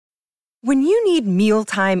When you need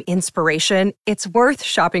mealtime inspiration, it's worth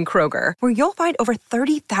shopping Kroger, where you'll find over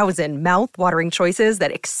 30,000 mouth-watering choices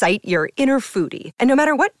that excite your inner foodie. And no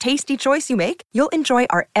matter what tasty choice you make, you'll enjoy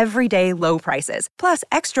our everyday low prices, plus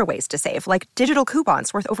extra ways to save, like digital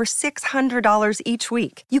coupons worth over $600 each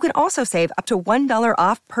week. You can also save up to $1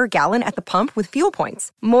 off per gallon at the pump with fuel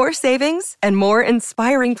points. More savings and more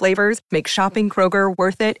inspiring flavors make shopping Kroger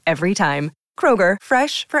worth it every time. Kroger,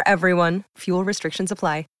 fresh for everyone. Fuel restrictions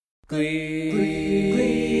apply. Gleek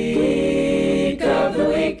of the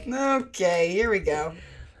week. Okay, here we go.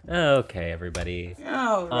 Okay, everybody.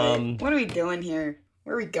 All right. What are we doing here?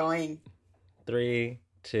 Where are we going? 3,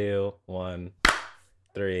 2, 1.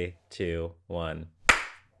 3, 2, 1.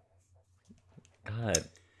 God.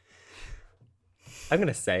 I'm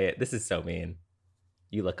gonna say it. This is so mean.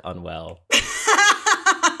 You look unwell.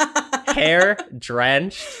 Hair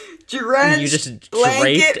drenched. You just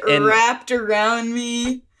blanket draped in... wrapped around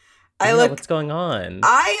me. What's going on?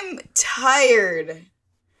 I'm tired.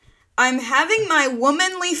 I'm having my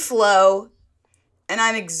womanly flow, and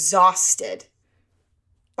I'm exhausted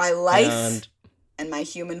by life and my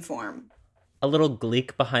human form. A little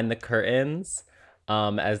gleek behind the curtains,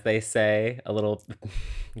 as they say. A little.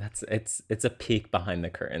 It's a peek behind the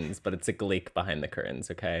curtains, but it's a gleek behind the curtains.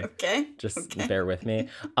 Okay. Okay. Just bear with me.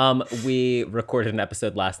 We recorded an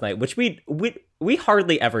episode last night, which we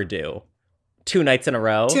hardly ever do. 2 nights in a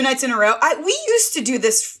row. 2 nights in a row. We used to do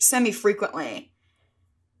this semi-frequently.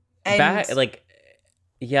 I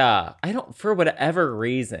don't, for whatever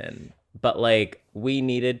reason, but like we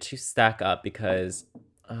needed to stack up because,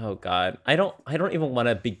 oh God, I don't even want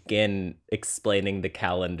to begin explaining the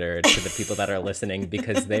calendar to the people that are listening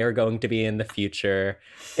because they are going to be in the future.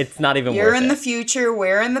 It's not even worth it. You're in the future.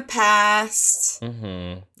 We're in the past.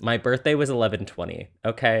 Mm-hmm. My birthday was 11/20.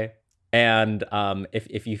 Okay. And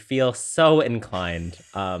if you feel so inclined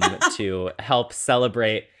to help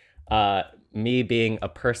celebrate me being a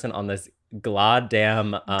person on this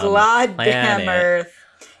goddamn planet. Earth.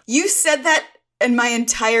 You said that and my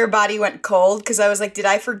entire body went cold because I was like, did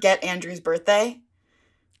I forget Andrew's birthday?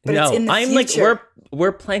 But no, it's in the I'm future. like,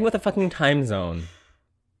 we're playing with a fucking time zone.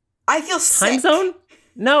 I feel sick. Time zone?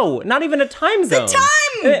 No, not even a time zone.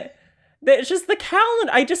 The time! It's just the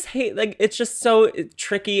calendar. I just hate, like, it's just so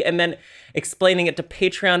tricky. And then explaining it to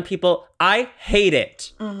Patreon people, I hate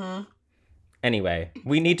it. Mm-hmm. Anyway,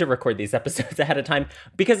 we need to record these episodes ahead of time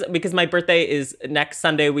because my birthday is next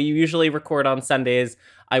Sunday. We usually record on Sundays.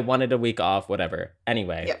 I wanted a week off, whatever.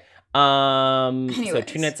 Anyway. Yep. So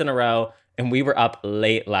 2 nights in a row, and we were up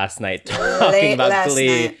late last night talking about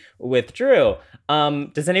Glee with Drew.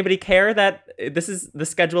 Does anybody care that this is the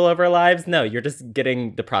schedule of our lives? No, you're just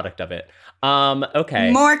getting the product of it.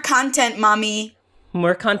 Okay. More content, mommy.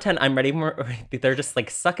 More content. I'm ready. They're just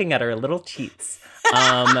like sucking at our little teats.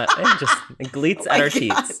 Just gleets at our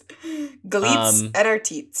teats. Gleets at our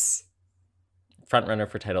teats. Front runner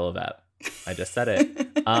for title of that. I just said it.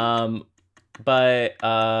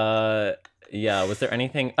 Yeah, was there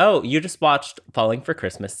anything? Oh, you just watched Falling for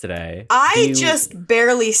Christmas today. I just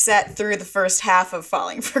barely sat through the first half of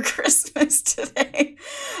Falling for Christmas today.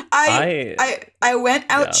 I went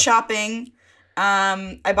out shopping.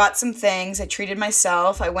 I bought some things. I treated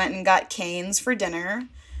myself. I went and got Cane's for dinner.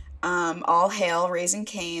 All hail Raising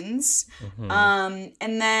Cane's. Mm-hmm.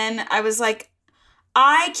 And then I was like,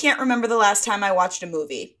 I can't remember the last time I watched a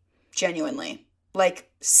movie. Genuinely. Like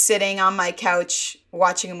sitting on my couch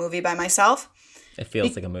watching a movie by myself. It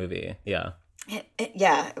feels like a movie. Yeah.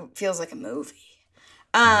 It feels like a movie.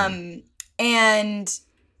 And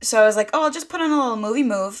so I was like, oh, I'll just put on a little movie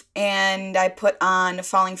move. And I put on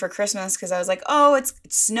Falling for Christmas because I was like, oh, it's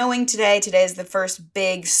snowing today. Today is the first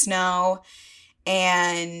big snow.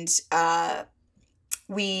 And I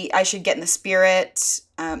should get in the spirit.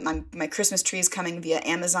 My Christmas tree is coming via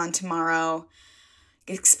Amazon tomorrow.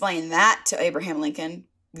 Explain that to Abraham Lincoln.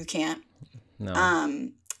 You can't. No.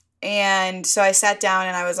 And so I sat down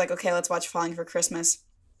and I was like, okay, let's watch Falling for Christmas.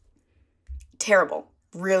 Terrible.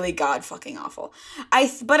 Really god fucking awful.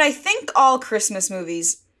 But I think all Christmas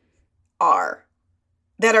movies are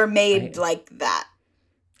made like that.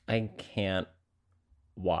 I can't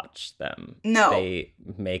watch them. No. They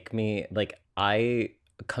make me, like, I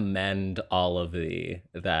commend all of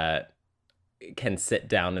that can sit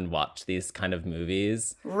down and watch these kind of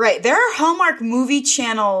movies. Right. There are Hallmark Movie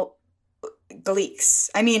Channel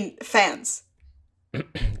gleeks. I mean, fans.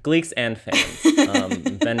 Gleeks and fans.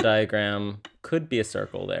 Venn diagram could be a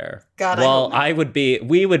circle there. God,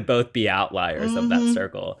 we would both be outliers of that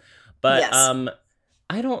circle. But yes.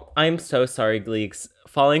 I'm so sorry, Gleeks.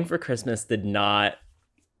 Falling for Christmas did not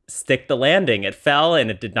stick the landing. It fell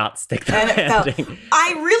and it did not stick the landing.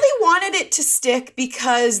 I really wanted it to stick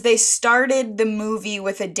because they started the movie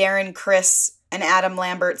with a Darren Criss and Adam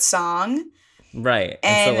Lambert song. Right.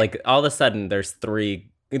 And so like all of a sudden there's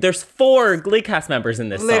 4 Glee cast members in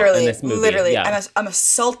this song, in this movie. Literally. Yeah. I'm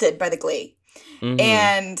assaulted by the Glee. Mm-hmm.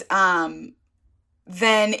 And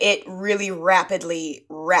then it really rapidly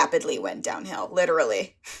went downhill.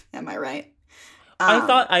 Literally. Am I right?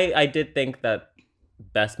 I did think that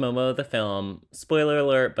best Momo of the film, spoiler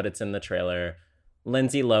alert, but it's in the trailer,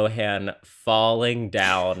 Lindsay Lohan falling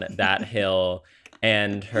down that hill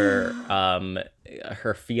and her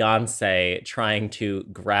fiance trying to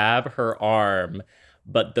grab her arm,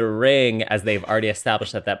 but the ring, as they've already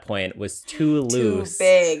established at that point, was too loose. Too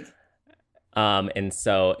big. And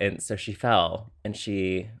so she fell and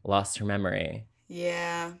she lost her memory.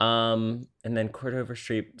 Yeah. And then Court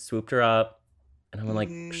Overstreet swooped her up, and I'm like,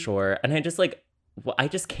 sure. And I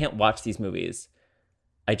just can't watch these movies.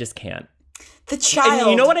 I just can't. The child. And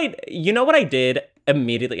you know what I did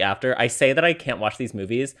immediately after? I say that I can't watch these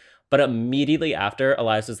movies, but immediately after,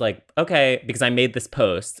 Elias was like, okay, because I made this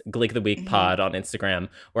post, Gleek of the Week pod on Instagram,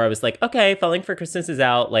 where I was like, okay, Falling for Christmas is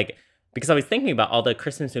out, like, because I was thinking about all the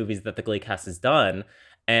Christmas movies that the Glee cast has done,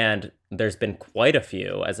 and there's been quite a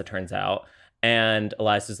few, as it turns out. And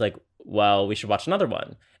Elias was like, well, we should watch another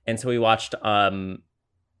one. And so we watched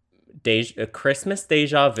Christmas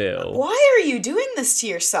Deja Vu. Why are you doing this to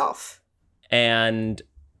yourself? And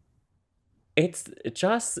it's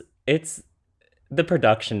the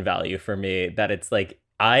production value for me that it's like,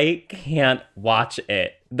 I can't watch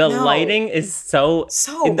it. The lighting is so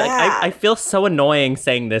bad. Like, I feel so annoying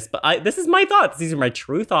saying this, but this is my thoughts. These are my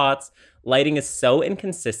true thoughts. Lighting is so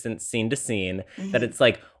inconsistent scene to scene that it's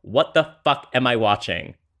like, what the fuck am I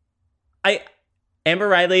watching? Amber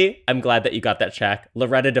Riley, I'm glad that you got that check.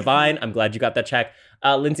 Loretta Devine, I'm glad you got that check.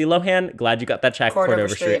 Lindsay Lohan, glad you got that check. Court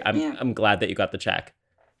Overstreet, I'm glad that you got the check.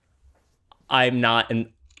 I'm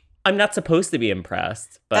not supposed to be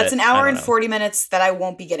impressed. But that's an hour and 40 minutes that I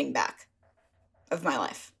won't be getting back of my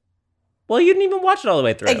life. Well, you didn't even watch it all the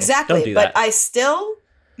way through. Exactly. Don't do that. But I still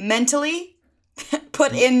mentally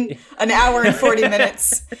put in an hour and 40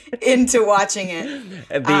 minutes into watching it.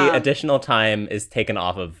 The additional time is taken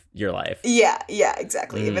off of your life. Yeah,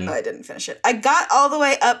 exactly. Even though I didn't finish it. I got all the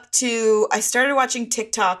way up to, I started watching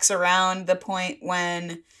TikToks around the point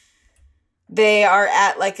when they are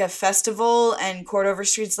at like a festival and Court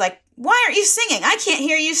Overstreet's like, why aren't you singing? I can't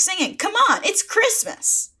hear you singing. Come on, it's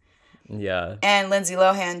Christmas. Yeah. And Lindsay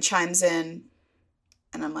Lohan chimes in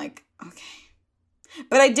and I'm like, okay.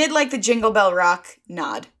 But I did like the Jingle Bell Rock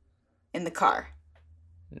nod in the car.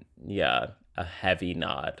 Yeah, a heavy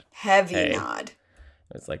nod. Nod.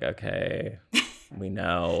 It's like, okay, we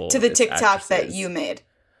know. To the TikTok that you made.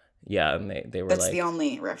 Yeah, and they were That's like... the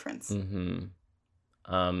only reference.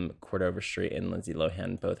 Court Overstreet and Lindsay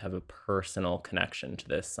Lohan both have a personal connection to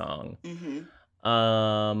this song.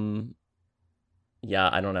 Yeah,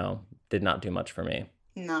 I don't know. Did not do much for me.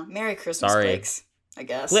 No, Merry Christmas, Gleeks, I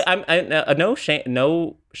guess. No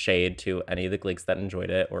shade to any of the Gleeks that enjoyed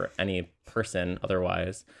it or any person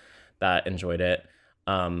otherwise that enjoyed it.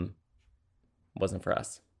 Wasn't for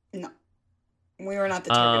us. No, we were not the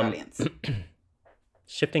target audience.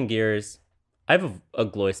 Shifting gears, I have a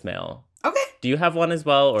voicemail. Okay. Do you have one as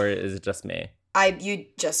well, or is it just me?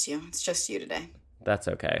 It's just you today. That's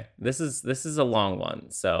okay. This is a long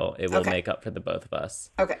one, so it will make up for the both of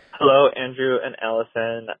us. Okay. Hello, Andrew and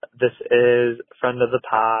Allison. This is friend of the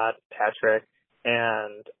pod, Patrick,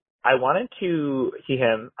 and I wanted to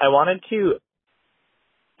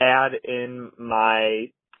add in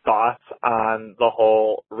my thoughts on the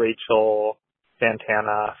whole Rachel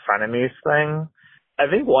Santana frenemies thing. I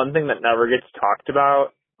think one thing that never gets talked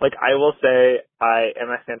about, like, I will say I am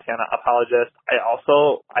a Santana apologist.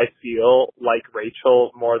 I feel like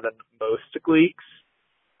Rachel more than most Gleeks.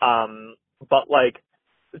 But, like,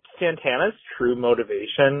 Santana's true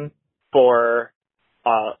motivation for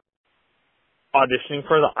auditioning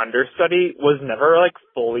for the understudy was never, like,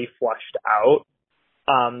 fully fleshed out.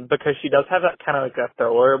 Because she does have that kind of, like, a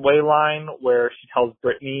throwaway line where she tells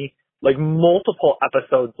Brittany, like, multiple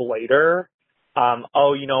episodes later, I'm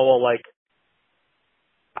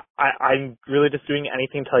really just doing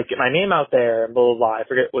anything to, like, get my name out there and blah, blah, blah. I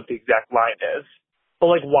forget what the exact line is. But,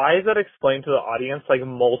 like, why is that explained to the audience, like,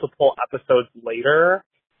 multiple episodes later?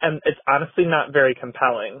 And it's honestly not very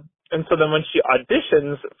compelling. And so then when she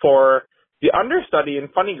auditions for the understudy in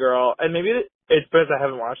Funny Girl, and maybe it's because I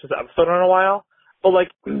haven't watched this episode in a while, but,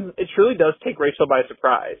 like, it truly does take Rachel by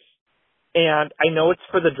surprise. And I know it's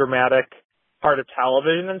for the dramatic part of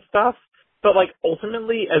television and stuff, but, like,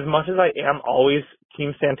 ultimately, as much as I am always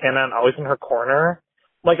Team Santana and always in her corner.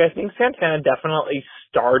 Like, I think Santana definitely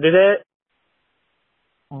started it,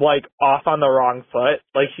 like, off on the wrong foot.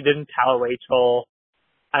 Like, she didn't tell Rachel,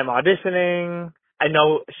 I'm auditioning. I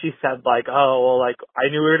know she said, like, oh, well, like, I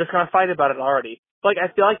knew we were just going to fight about it already. Like,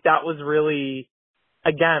 I feel like that was really,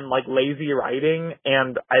 again, like, lazy writing,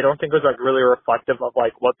 and I don't think it was, like, really reflective of,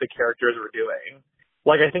 like, what the characters were doing.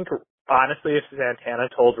 Like, I think, honestly, if Santana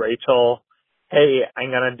told Rachel, hey,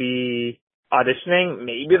 I'm going to be auditioning,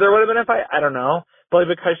 maybe there would have been a fight. I don't know. But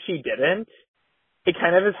because she didn't, it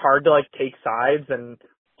kind of is hard to, like, take sides. And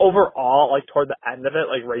overall, like, toward the end of it,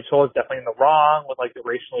 like, Rachel is definitely in the wrong with, like, the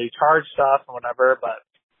racially charged stuff and whatever. But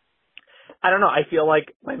I don't know. I feel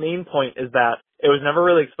like my main point is that it was never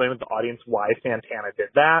really explained with the audience why Santana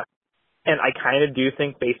did that. And I kind of do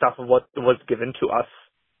think based off of what was given to us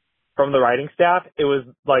from the writing staff, it was,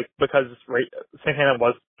 like, because Santana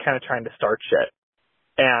was kind of trying to start shit.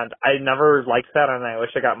 And I never liked that, and I wish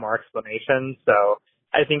I got more explanation. So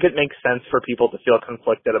I think it makes sense for people to feel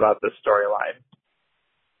conflicted about this storyline.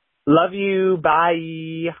 Love you.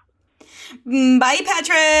 Bye. Bye,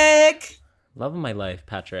 Patrick. Love of my life,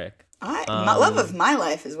 Patrick. Love of my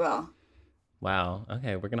life as well. Wow.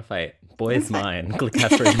 Okay, we're going to fight. Boy is mine.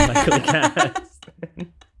 Glicast for my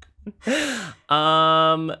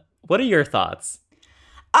Glicast. What are your thoughts?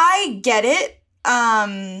 I get it.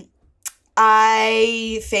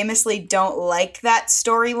 I famously don't like that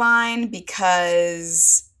storyline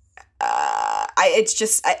because it's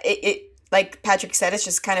just like Patrick said, it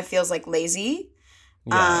just kind of feels like lazy,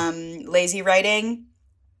 lazy writing.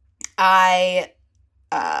 I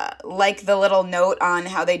like the little note on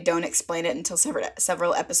how they don't explain it until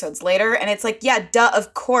several episodes later, and it's like, yeah, duh,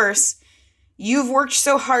 of course, you've worked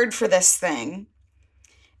so hard for this thing,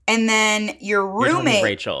 and then your roommate,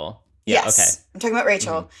 Rachel. Yeah, yes, okay. I'm talking about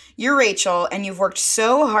Rachel. Mm-hmm. You're Rachel, and you've worked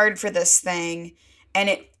so hard for this thing, and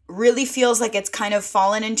it really feels like it's kind of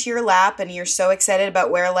fallen into your lap, and you're so excited about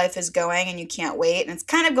where life is going, and you can't wait, and it's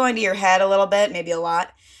kind of going to your head a little bit, maybe a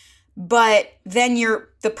lot. But then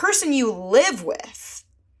the person you live with,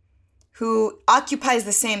 who occupies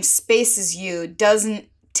the same space as you, doesn't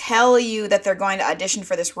tell you that they're going to audition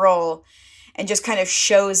for this role, and just kind of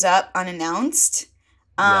shows up unannounced.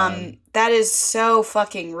 That is so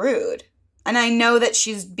fucking rude. And I know that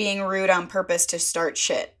she's being rude on purpose to start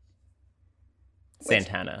shit.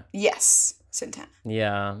 Santana. Yes, Santana.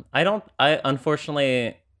 Yeah. I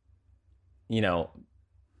unfortunately,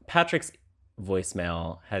 Patrick's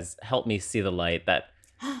voicemail has helped me see the light that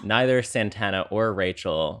neither Santana or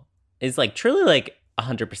Rachel is, like, truly, like,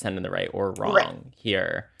 100% in the right or wrong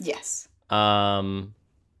here. Yes.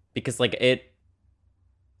 Because, like,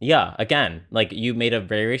 yeah, again, like, you made a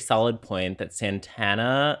very solid point that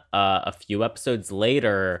Santana, a few episodes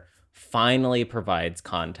later, finally provides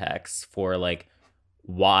context for, like,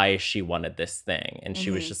 why she wanted this thing. And she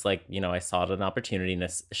was just like, I saw it an opportunity. And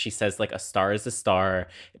she says, like, a star is a star.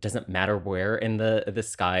 It doesn't matter where in the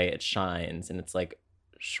sky it shines. And it's like,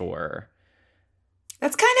 sure.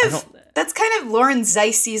 That's kind of Lauren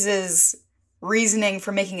Zeiss's reasoning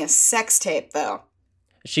for making a sex tape, though.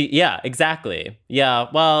 Yeah, exactly. Yeah,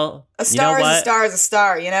 well, a star is a star is a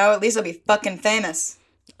star, At least I'll be fucking famous.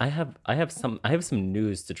 I have some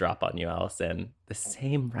news to drop on you, Allison. The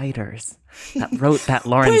same writers that wrote that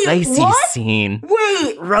Lauren Zeissi scene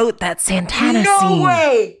wrote that Santana scene. No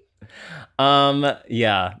way.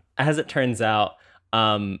 Yeah, as it turns out,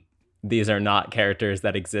 these are not characters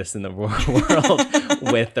that exist in the world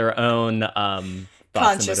with their own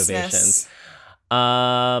thoughts and motivations.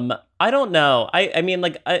 I don't know. I mean,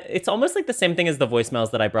 like, it's almost like the same thing as the voicemails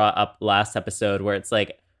that I brought up last episode, where it's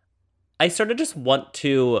like, I sort of just want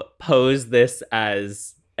to pose this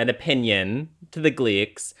as an opinion to the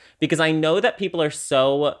Gleeks, because I know that people are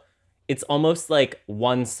so, it's almost like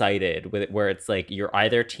one-sided with it, where it's like you're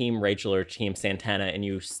either Team Rachel or Team Santana, and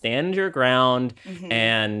you stand your ground,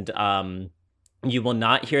 and you will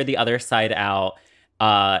not hear the other side out.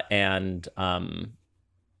 Yeah,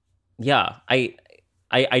 I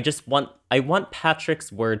want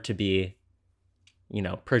Patrick's word to be,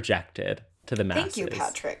 projected to the masses. Thank you,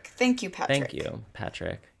 Patrick. Thank you,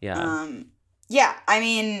 Patrick. Yeah. Yeah, I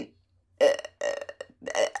mean,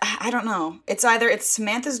 I don't know. It's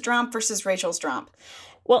Samantha's Drump versus Rachel's Drump.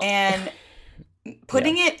 Well, and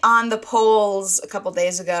putting it on the polls a couple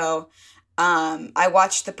days ago, I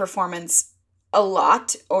watched the performance a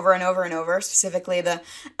lot, over and over and over, specifically the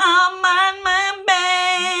 "I'm on my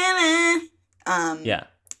baby."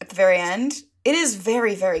 At the very end, it is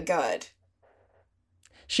very, very good.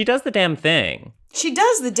 She does the damn thing.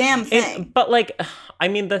 But, like, I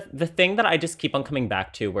mean, the thing that I just keep on coming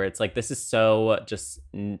back to, where it's like, this is so just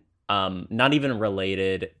not even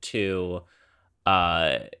related to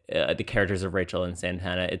the characters of Rachel and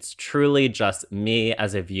Santana. It's truly just me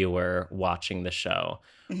as a viewer watching the show,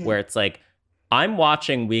 where it's like I'm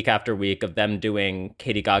watching week after week of them doing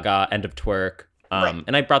Katie Gaga, End of Twerk.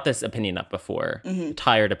 And I brought this opinion up before,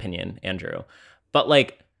 tired opinion, Andrew. But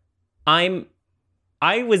like, I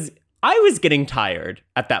was getting tired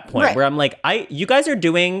at that point where I'm like, you guys are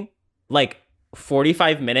doing like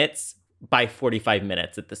 45 minutes by 45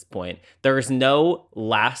 minutes at this point. There is no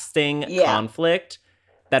lasting conflict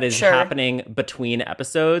that is happening between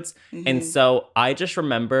episodes. And so I just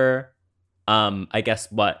remember, I guess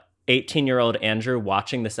 18-year-old Andrew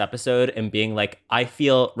watching this episode and being like, I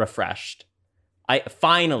feel refreshed.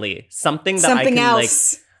 Finally, something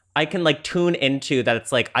I can like tune into, that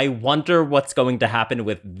it's like, I wonder what's going to happen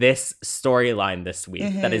with this storyline this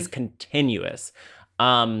week that is continuous.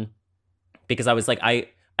 Because I was like, I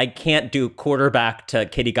can't do quarterback to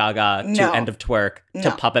Katie Gaga to End of Twerk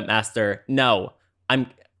to Puppet Master. No, I'm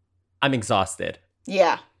exhausted.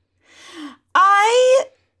 Yeah.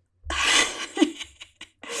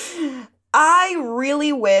 I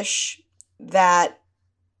really wish that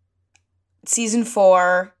season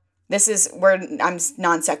 4, this is where I'm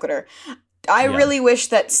non sequitur. I really wish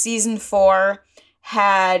that season 4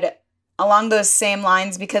 had along those same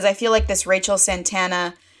lines, because I feel like this Rachel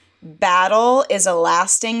Santana battle is a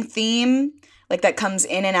lasting theme, like that comes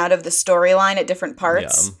in and out of the storyline at different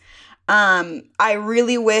parts. I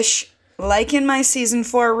really wish, like in my season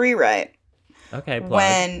 4 rewrite,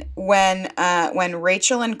 when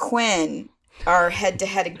Rachel and Quinn are head to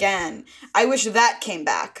head again, I wish that came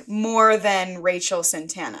back more than Rachel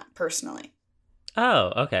Santana, personally.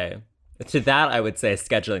 Oh, okay. To that, I would say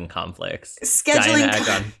scheduling conflicts.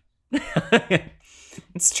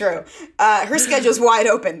 It's true. Her schedule's wide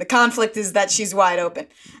open. The conflict is that she's wide open.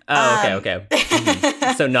 Oh, okay.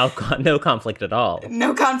 So no conflict at all.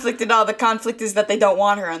 No conflict at all. The conflict is that they don't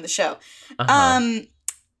want her on the show.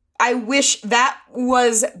 I wish that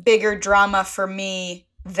was bigger drama for me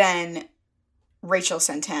than Rachel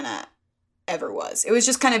Santana ever was. It was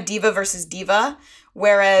just kind of diva versus diva,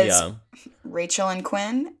 whereas Rachel and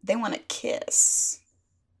Quinn, they want to kiss.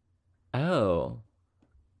 Oh,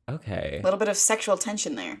 okay. A little bit of sexual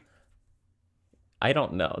tension there. I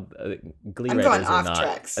don't know. Glee I'm writers going are off not.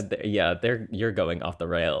 tracks. You're going off the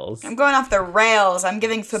rails. I'm going off the rails. I'm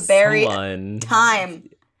giving Faberry time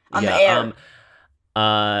on the air.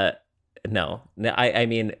 No. I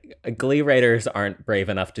mean, Glee writers aren't brave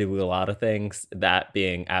enough to do a lot of things, that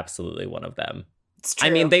being absolutely one of them. It's true.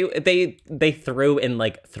 I mean, they threw in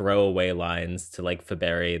like throwaway lines to like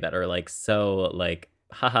Faberry that are like so like,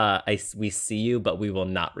 haha, we see you, but we will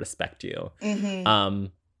not respect you.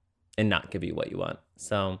 And not give you what you want.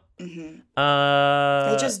 So they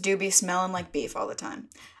just do be smelling like beef all the time.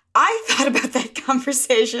 I thought about that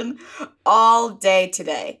conversation all day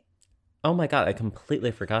today. Oh my God, I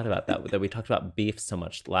completely forgot about that we talked about beef so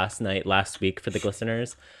much last week for the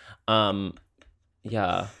listeners.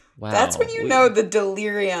 Yeah. Wow. That's when you know the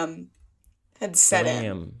delirium had set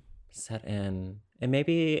in. And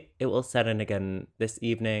maybe it will set in again this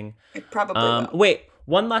evening. It probably will. Wait,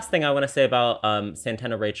 one last thing I want to say about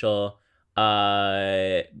Santana Rachel,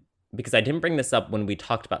 because I didn't bring this up when we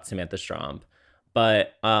talked about Samantha Strom,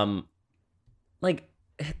 but like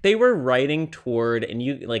they were writing toward, and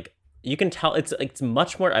you can tell it's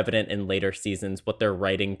much more evident in later seasons what they're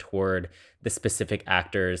writing toward the specific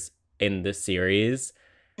actors in the series.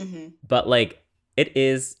 But like it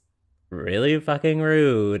is really fucking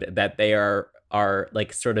rude that they are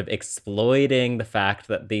like sort of exploiting the fact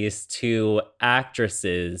that these two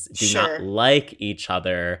actresses do not like each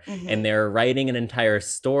other, and they're writing an entire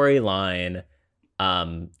storyline,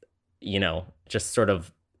 just sort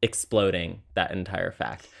of exploding that entire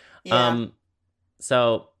fact.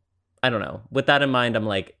 So I don't know. With that in mind, I'm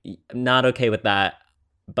like, not okay with that.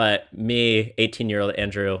 But me, 18-year-old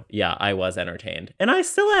Andrew, yeah, I was entertained. And I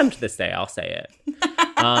still am to this day, I'll say it.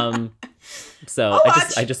 So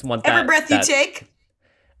I just want that. Every breath you take.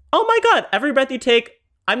 Oh my God, every breath you take.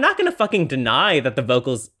 I'm not going to fucking deny that the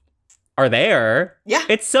vocals are there. Yeah.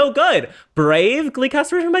 It's so good. Brave,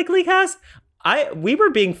 Gleecast version by Gleecast. We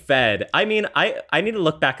were being fed. I mean, I need to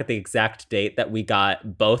look back at the exact date that we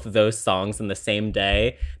got both of those songs in the same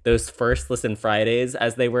day. Those first Listen Fridays,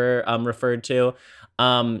 as they were referred to.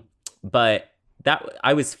 But that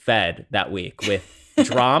I was fed that week with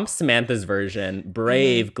Drom, Samantha's version,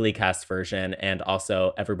 Brave, Gleecast version, and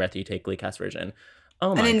also Every Breath You Take, Gleecast version.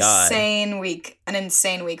 Oh my God. An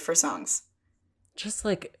insane week for songs. Just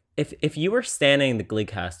like, if you were standing the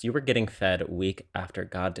Gleecast, you were getting fed week after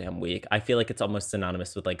goddamn week. I feel like it's almost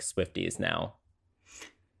synonymous with like Swifties now.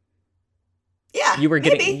 Yeah, you're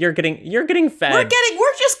getting fed.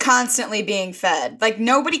 We're just constantly being fed. Like,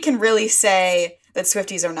 nobody can really say that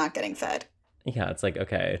Swifties are not getting fed. Yeah, it's like,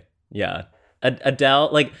 okay, yeah. Adele,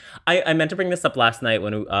 like, I meant to bring this up last night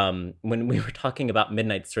when we were talking about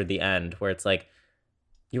Midnights toward the end, where it's like,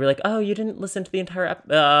 you were like, oh, you didn't listen to the entire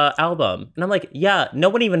album. And I'm like, yeah, no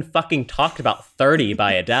one even fucking talked about 30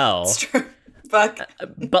 by Adele. It's true. Fuck.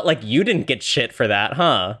 But, like, you didn't get shit for that,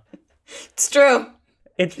 huh? It's true.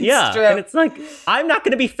 It's true. And it's like, I'm not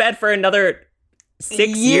going to be fed for another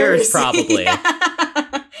 6 years probably.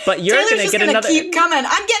 Yeah. But you're going to get another. Keep coming.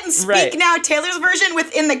 I'm getting Speak Now Taylor's version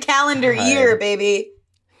within the calendar year, baby.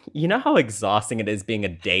 You know how exhausting it is being a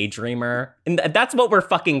daydreamer? And that's what we're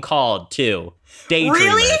fucking called, too. Daydreamers.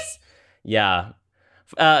 Really? Yeah.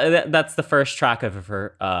 That's the first track of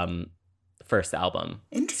her first album.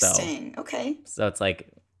 Interesting. Okay. So it's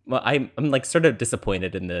like, well, I'm like sort of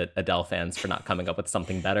disappointed in the Adele fans for not coming up with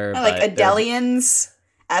something better. Like Adelians,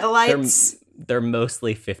 Adelites. They're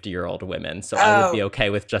mostly 50-year-old women, so I would be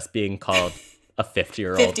okay with just being called a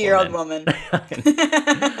 50-year-old woman.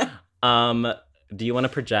 Do you want to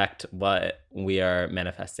project what we are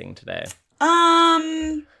manifesting today?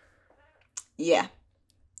 Yeah.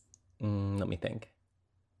 Let me think.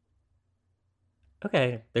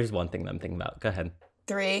 Okay, there's one thing that I'm thinking about. Go ahead.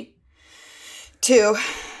 3, 2,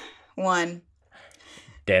 1.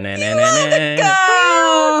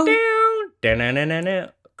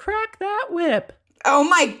 Crack that whip. Oh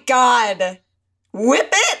my God. Whip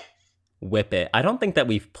it? Whip it. I don't think that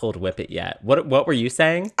we've pulled Whip It yet. What were you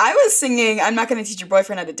saying? I was singing I'm Not Gonna Teach Your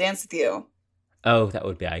Boyfriend How to Dance With You. Oh, that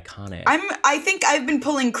would be iconic. I think I've been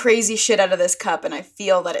pulling crazy shit out of this cup, and I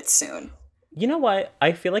feel that it's soon. You know what?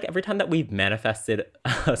 I feel like every time that we've manifested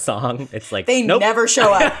a song, it's like, they never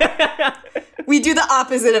show up. We do the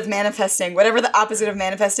opposite of manifesting. Whatever the opposite of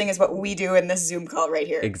manifesting is what we do in this Zoom call right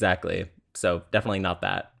here. Exactly. So definitely not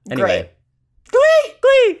that. Anyway.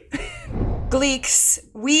 Great. Glee! Gleeks,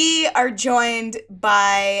 we are joined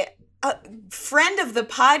by a friend of the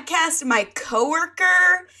podcast, my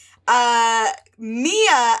coworker,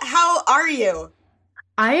 Mia. How are you?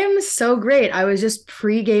 I am so great. I was just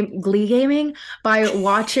Glee gaming by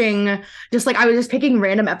watching, I was just picking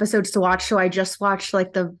random episodes to watch. So I just watched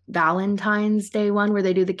like the Valentine's Day one where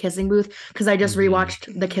they do the kissing booth, because I just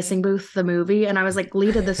rewatched the Kissing Booth, the movie, and I was like,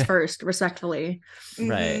 Glee did this first, respectfully.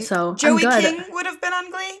 Right. So Joey King would have been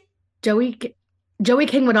on Glee? Joey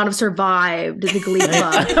King would not have survived the Glee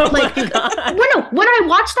Club. When I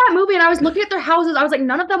watched that movie and I was looking at their houses, I was like,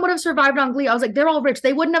 none of them would have survived on Glee. I was like, they're all rich.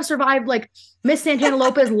 They wouldn't have survived like Miss Santana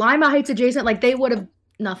Lopez, Lima Heights adjacent. Like, they would have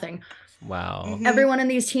nothing. Wow. Mm-hmm. Everyone in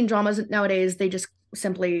these teen dramas nowadays, they just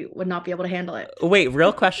simply would not be able to handle it. Wait,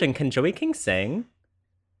 real question. Can Joey King sing?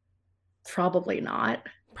 Probably not.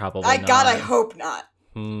 Probably not. God, I hope not.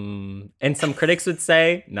 And some critics would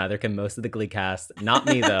say, neither can most of the Glee cast. Not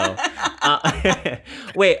me, though.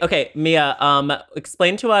 Wait, okay, Mia,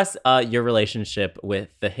 explain to us your relationship with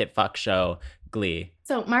the hit Fox show Glee.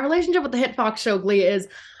 So my relationship with the hit Fox show Glee is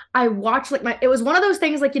I watched it was one of those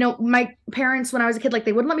things, like, you know, my parents, when I was a kid, like,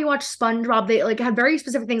 they wouldn't let me watch SpongeBob. They like had very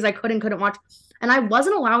specific things I could and couldn't watch. And I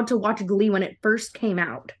wasn't allowed to watch Glee when it first came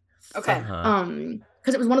out. Okay.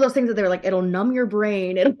 Because it was one of those things that they were like, it'll numb your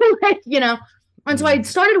brain. It'll like, you know. And so I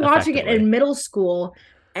started watching it in middle school,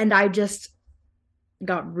 and I just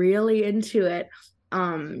got really into it.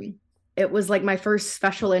 It was like my first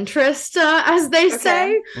special interest, as they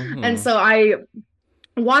say. Mm-hmm. And so I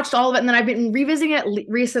watched all of it, and then I've been revisiting it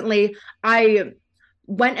recently. I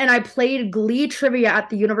went and I played Glee trivia at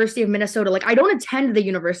the University of Minnesota. Like, I don't attend the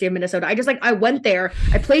University of Minnesota. I went there.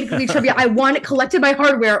 I played Glee trivia. I won, collected my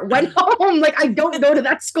hardware, went home. Like, I don't go to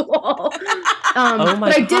that school. Oh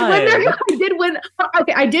my but God. I did win.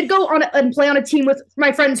 Okay, I did go on and play on a team with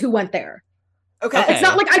my friends who went there. Okay. It's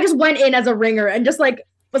not like I just went in as a ringer and just like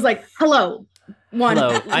was like, hello.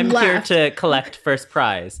 Hello, I'm here to collect first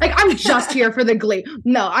prize. Like, I'm just here for the Glee.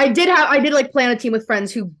 No, I did like play on a team with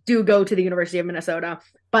friends who do go to the University of Minnesota,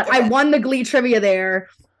 but I won the Glee trivia there.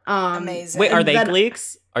 Amazing. Wait, are they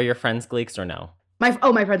Gleeks? Are your friends Gleeks or no? My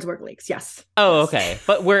friends were Gleeks, yes. Oh, okay.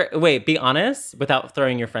 But be honest, without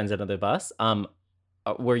throwing your friends under the bus,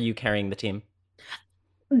 were you carrying the team?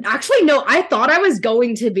 Actually, no, I thought I was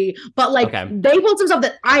going to be, but like they pulled some stuff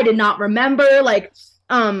that I did not remember. Like,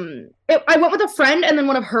 I went with a friend and then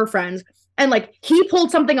one of her friends, and like he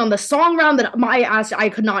pulled something on the song round that I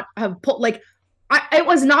could not have pulled. Like, it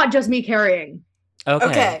was not just me carrying.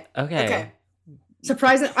 Okay.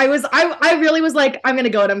 Surprising. I really was like, I'm gonna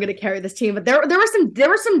go and I'm gonna carry this team. But there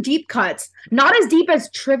were some deep cuts, not as deep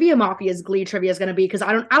as Trivia Mafia's Glee trivia is gonna be, because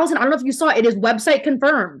Allison, I don't know if you saw it. It is website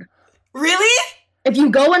confirmed. Really? If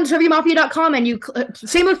you go on TriviaMafia.com and you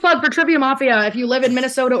shameless plug for Trivia Mafia if you live in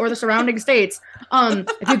Minnesota or the surrounding states.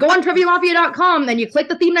 If you go on TriviaMafia.com and you click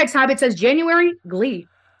the theme nights tab, it says January Glee.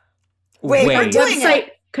 Wait. We're doing website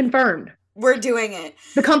it. Confirmed. We're doing it.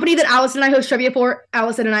 The company that Allison and I host trivia for,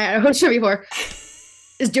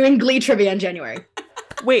 is doing Glee trivia in January.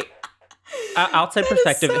 Wait. Outside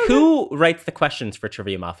perspective, so who writes the questions for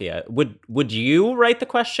Trivia Mafia? Would you write the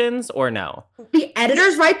questions or no? The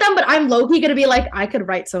editors write them, but I'm low-key going to be like, I could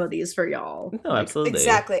write some of these for y'all. No, absolutely.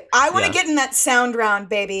 Exactly. I want to get in that sound round,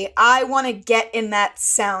 baby. I want to get in that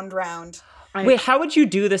sound round. Wait, how would you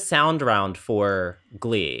do the sound round for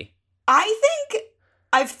Glee? I think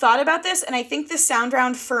I've thought about this, and I think the sound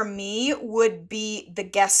round for me would be the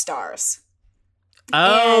guest stars.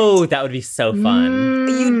 Oh, that would be so fun.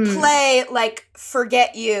 You'd play, like,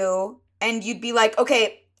 Forget You, and you'd be like,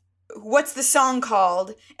 okay, what's the song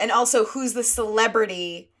called? And also, who's the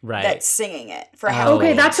celebrity that's singing it?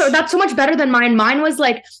 Okay, that's so much better than mine. Mine was,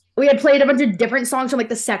 like, we had played a bunch of different songs from, like,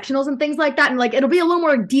 the sectionals and things like that, and, like, it'll be a little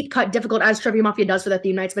more deep-cut difficult, as Trivia Mafia does for the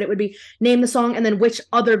theme nights, but it would be name the song and then which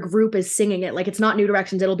other group is singing it. Like, it's not New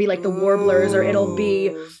Directions. It'll be, like, the Warblers, or it'll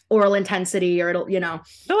be Oral Intensity, or it'll, No,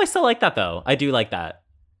 I still like that, though. I do like that.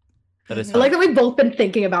 That is fun. I like that we've both been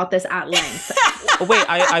thinking about this at length. Wait,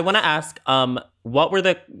 I want to ask, what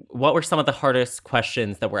were some of the hardest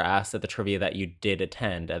questions that were asked at the trivia that you did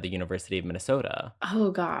attend at the University of Minnesota?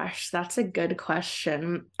 Oh gosh, that's a good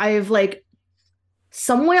question. I've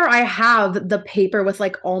somewhere I have the paper with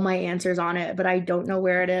like all my answers on it, but I don't know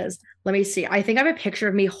where it is. Let me see. I think I have a picture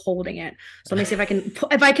of me holding it. So let me see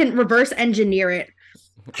if I can reverse engineer it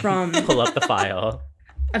from pull up the file.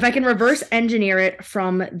 If I can reverse engineer it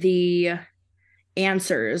from the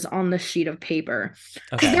answers on the sheet of paper.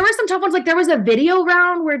 Because there were some tough ones. Like there was a video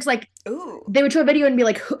round where it's like, ooh, they would show a video and be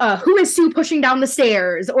like, who is Sue pushing down the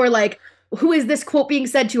stairs? Or like, who is this quote being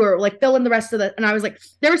said to her? Like fill in the rest of the, and I was like,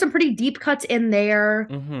 there were some pretty deep cuts in there.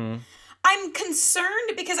 Mm-hmm. I'm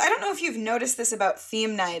concerned because I don't know if you've noticed this about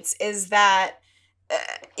theme nights, is that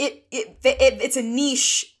it's a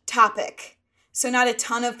niche topic. So not a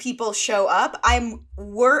ton of people show up.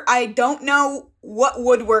 I don't know what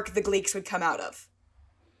woodwork the Gleeks would come out of.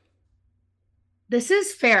 This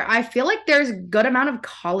is fair. I feel like there's a good amount of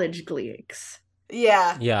college Gleeks.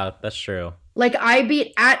 Yeah. Yeah, that's true. Like I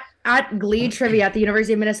beat at Glee trivia at the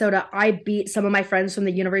University of Minnesota, I beat some of my friends from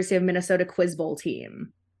the University of Minnesota Quiz Bowl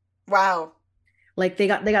team. Wow. Like they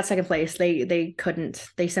got second place. They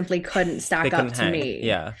simply couldn't stack up to hang. me.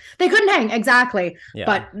 Yeah. They couldn't hang, exactly. Yeah.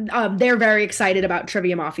 But they're very excited about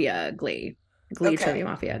Trivia Mafia Glee. Glee okay. Trivia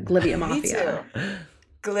Mafia. Glivia Mafia. Me too.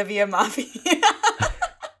 Glivia Mafia.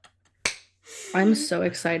 I'm so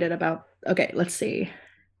excited about okay, let's see.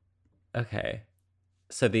 Okay.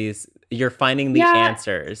 So you're finding the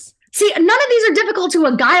answers. See, none of these are difficult to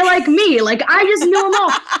a guy like me. Like, I just know them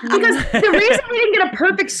all. Because the reason we didn't get a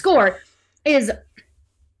perfect score is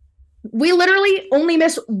we literally only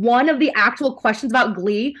missed one of the actual questions about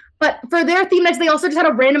Glee. But for their theme nights, they also just had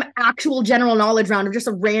a random actual general knowledge round of just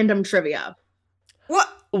a random trivia.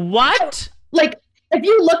 What? Like, if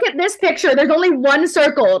you look at this picture, there's only one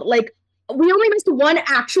circled. Like, we only missed one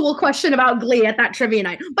actual question about Glee at that trivia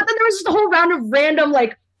night. But then there was just a whole round of random,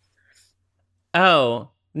 like...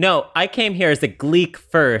 Oh, no, I came here as a Gleek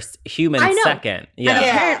first, human second.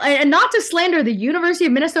 Yeah. And not to slander the University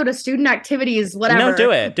of Minnesota student activities, whatever. No,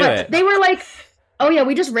 do it. They were like, oh yeah,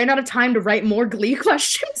 we just ran out of time to write more Glee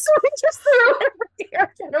questions, so we just threw in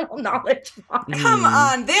our general knowledge box. Come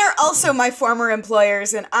on, they're also my former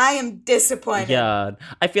employers, and I am disappointed. Yeah,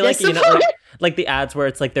 I feel like, like the ads where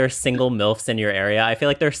it's like there are single MILFs in your area. I feel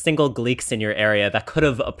like there are single Gleeks in your area that could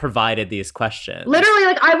have provided these questions. Literally,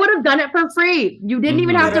 like I would have done it for free. You didn't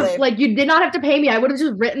even have to, like, you did not have to pay me. I would have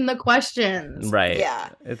just written the questions. Right. Yeah.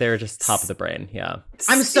 They were just top of the brain. Yeah.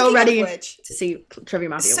 I'm so ready to see Trivia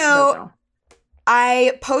Mafia. So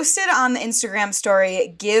I posted on the Instagram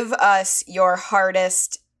story, give us your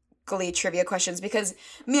hardest Glee trivia questions, because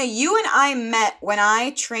Mia, you and I met when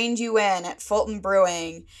I trained you in at Fulton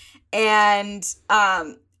Brewing, and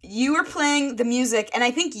you were playing the music, and I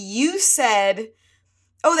think you said,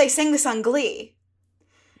 oh, they sang this on Glee.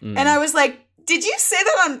 And I was like, did you say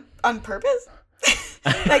that on purpose?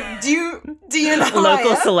 Like, do you know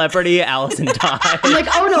local celebrity Allison Dye? I'm like,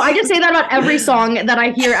 oh no, I just say that about every song that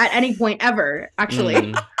I hear at any point ever,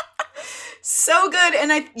 actually. So good.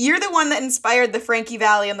 And you're the one that inspired the Frankie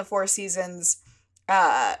Valli and the Four Seasons,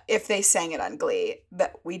 if they sang it on Glee,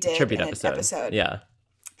 that we did tribute in an episode. Yeah.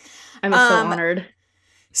 I'm so honored.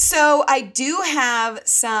 So I do have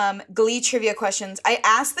some Glee trivia questions. I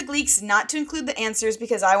asked the Gleeks not to include the answers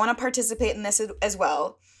because I want to participate in this as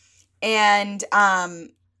well. And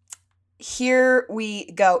here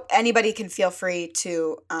we go. Anybody can feel free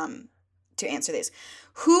to answer these.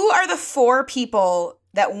 Who are the 4 people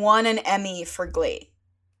that won an Emmy for Glee?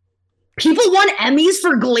 People won Emmys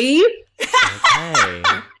for Glee? Okay.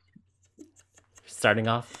 Starting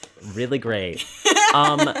off really great.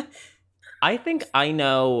 I think I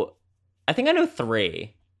know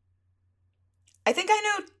 3. I think I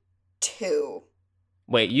know 2.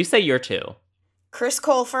 Wait, you say you're 2. Chris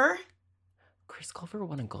Colfer. Chris Colfer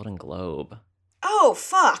won a Golden Globe. Oh,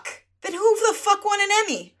 fuck. Then who the fuck won an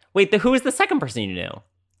Emmy? Wait, who was the second person you knew?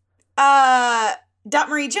 Dot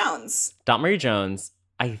Marie Jones. Dot Marie Jones.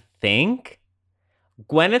 I think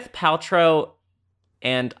Gwyneth Paltrow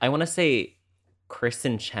and I want to say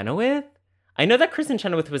Kristen Chenoweth. I know that Kristen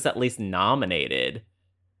Chenoweth was at least nominated.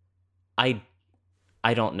 I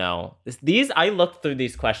don't know. I looked through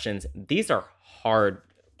these questions. These are hard.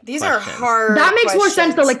 These are hard. That makes more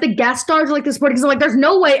sense though. Like the guest stars, like the supporting, because like there's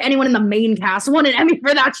no way anyone in the main cast won an Emmy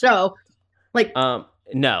for that show. Like,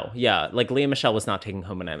 no, yeah, like Lea Michele was not taking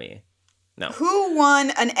home an Emmy. No. Who won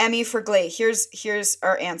an Emmy for Glee? Here's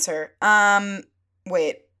our answer.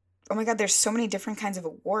 Wait. Oh my God, there's so many different kinds of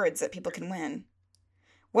awards that people can win.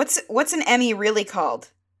 What's an Emmy really called?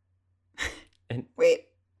 Wait.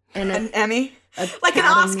 An Emmy? Like an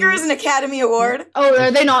Oscar is an Academy Award? Oh, are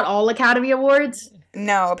they not all Academy Awards?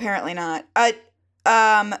 No, apparently not.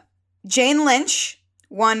 Jane Lynch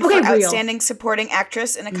won for Outstanding Supporting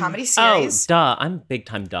Actress in a Comedy Series. Oh, duh. I'm big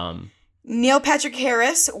time dumb. Neil Patrick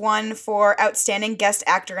Harris won for Outstanding Guest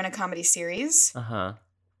Actor in a Comedy Series. Uh-huh.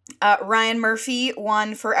 Ryan Murphy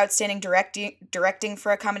won for Outstanding Directing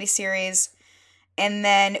for a Comedy Series. And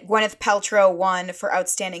then Gwyneth Paltrow won for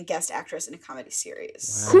Outstanding Guest Actress in a Comedy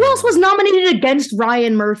Series. Wow. Who else was nominated against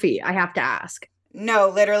Ryan Murphy? I have to ask. No,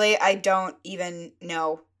 literally, I don't even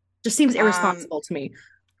know. Just seems irresponsible to me.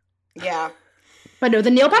 Yeah. But no,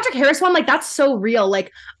 the Neil Patrick Harris one, like, that's so real.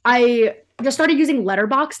 Like, I just started using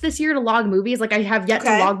Letterboxd this year to log movies. Like, I have yet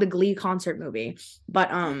to log the Glee concert movie.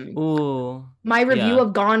 But my review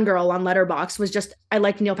of Gone Girl on Letterboxd was just, I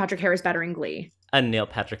liked Neil Patrick Harris better in Glee. A Neil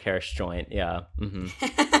Patrick Harris joint, yeah. Mm-hmm.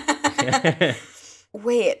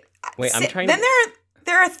 Wait, I'm trying. Then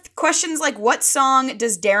there are questions like, what song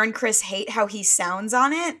does Darren Criss hate how he sounds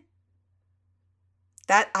on it?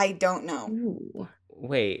 That I don't know. Ooh.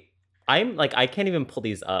 Wait, I can't even pull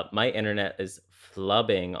these up. My internet is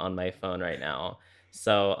flubbing on my phone right now.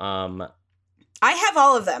 So I have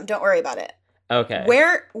all of them. Don't worry about it. Okay.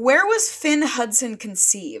 Where was Finn Hudson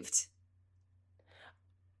conceived?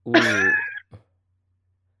 Ooh.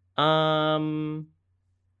 I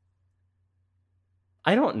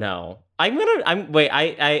don't know.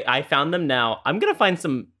 I found them now. I'm gonna find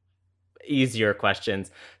some easier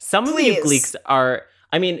questions. Some of the Gleeks are,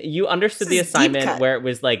 I mean, you understood the assignment where it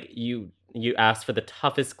was like you asked for the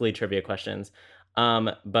toughest Glee trivia questions.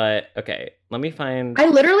 But okay, let me find. I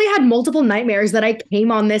literally had multiple nightmares that I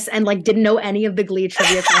came on this and like didn't know any of the Glee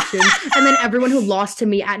trivia questions, and then everyone who lost to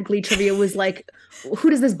me at Glee trivia was like, "Who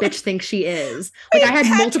does this bitch think she is?" Like, I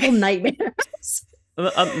had multiple nightmares.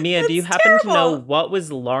 Mia, do you happen to know what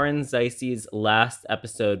was Lauren Zeisey's last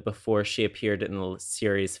episode before she appeared in the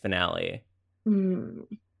series finale?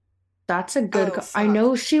 That's a good. I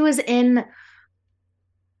know she was in.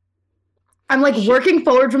 I'm like working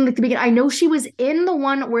forward from the beginning. I know she was in the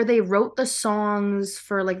one where they wrote the songs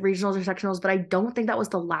for like regionals or sectionals, but I don't think that was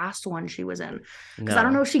the last one she was in. Because I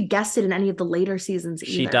don't know if she guested in any of the later seasons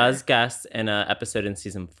either. She does guest in an episode in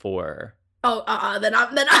season 4. Oh, then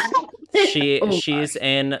she's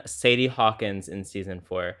in Sadie Hawkins in season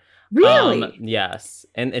 4. Really? Yes,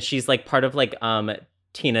 and she's like part of like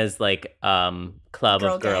Tina's like club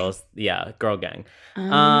of girls. Yeah, girl gang.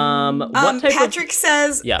 What type Patrick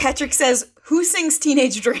says who sings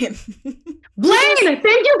Teenage Dream? Blaine! Thank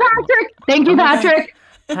you, Patrick! Thank you, Patrick!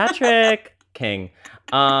 Patrick King.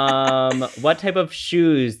 What type of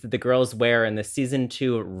shoes did the girls wear in the season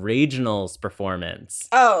 2 regionals performance?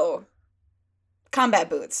 Oh. Combat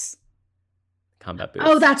boots.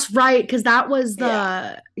 Oh, that's right, because that was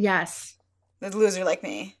the yes. The Loser Like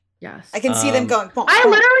Me. Yes. I can see them going. Boom, I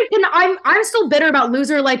literally can. I'm still bitter about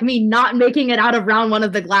Loser Like Me not making it out of round 1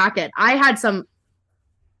 of the Glacket. I had some.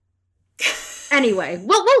 Anyway,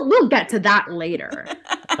 we'll get to that later.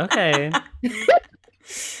 Okay.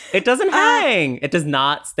 It doesn't hang. It does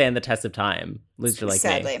not stand the test of time. Loser Like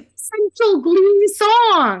Me. Essential Glee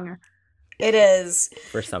song. It is.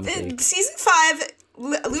 For some Glee. Season 5,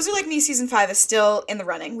 Loser Like Me season 5 is still in the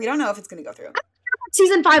running. We don't know if it's going to go through.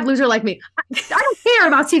 Season 5 Loser Like Me. I don't care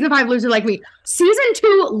about season 5 Loser Like Me. Season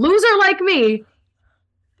 2 Loser Like Me.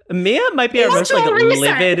 Mia might be our most like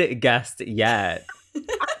livid guest yet.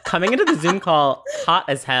 coming into the Zoom call hot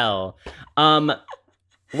as hell.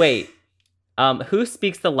 Wait. Who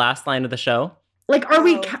speaks the last line of the show? Like, are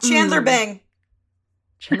we Chandler Bing?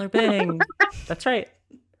 Chandler Bing. That's right.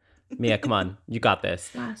 Mia, come on. You got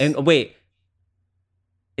this. Yes. And wait.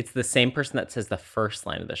 It's the same person that says the first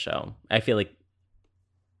line of the show. I feel like.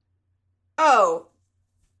 Oh.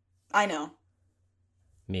 I know.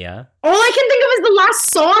 Mia? All I can think of is the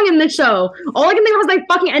last song in the show. All I can think of is like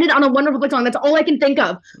fucking ended on a One Republic song. That's all I can think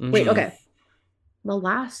of. Mm-hmm. Wait, okay. The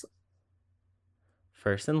last.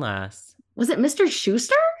 First and last. Was it Mr.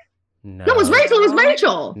 Schuster? No. No, it was Rachel. It was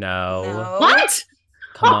Rachel. No. What?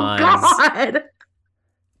 Come on. God.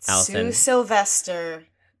 Allison. Sue Sylvester.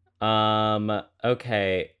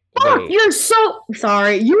 Okay. Fuck, Wait. you're so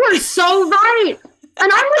sorry. You are so right.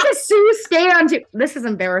 And I'm like a Sue stan too. This is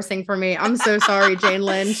embarrassing for me. I'm so sorry, Jane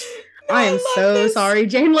Lynch. I am so sorry,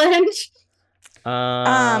 Jane Lynch.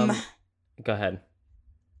 Go ahead.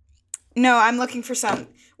 No, I'm looking for some.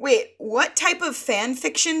 Wait, what type of fan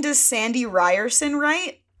fiction does Sandy Ryerson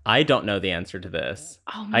write? I don't know the answer to this.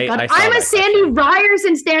 Oh my God. I saw I'm a that Sandy question.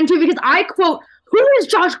 Ryerson stan too because I quote, "Who is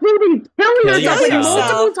Josh Groban? Kill yourself," like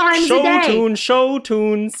multiple times a day. Show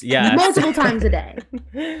tunes. Yes. Multiple times a day.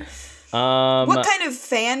 What kind of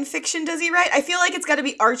fan fiction does he write? I feel like it's got to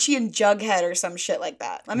be Archie and Jughead or some shit like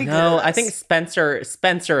that. Let me No, Google I this. think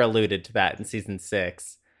Spencer alluded to that in season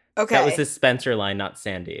 6. Okay. That was his Spencer line, not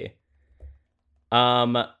Sandy.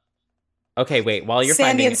 Okay, wait. While you're Sandy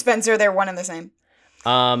finding and Spencer, they're one and the same.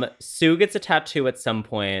 Sue gets a tattoo at some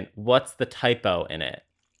point. What's the typo in it?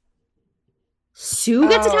 Sue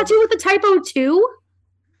gets a tattoo with a typo too?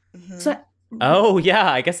 Mm-hmm. So, Oh,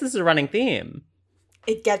 yeah. I guess this is a running theme.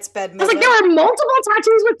 It gets bed. I was like, there are multiple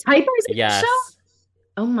tattoos with typos in Yes. the show?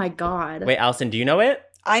 Oh my God. Wait, Allison, do you know it?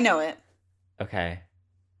 I know it. Okay.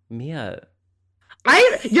 Mia.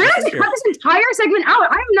 You're gonna have to cut this entire segment out.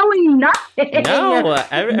 I'm knowing nothing. No, This is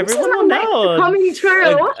everyone not knows. coming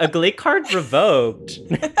true. A Glee card revoked.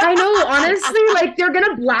 I know, honestly, like they're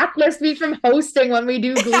gonna blacklist me from hosting when we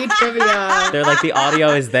do Glee trivia. They're like, the audio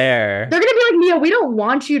is there. They're gonna be like, Mia, we don't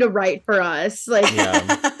want you to write for us. Like,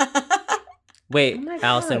 Yeah. Wait, Oh my God.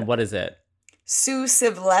 Allison, what is it? Sue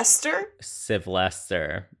Sylvester.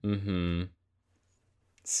 Sylvester. Mm-hmm.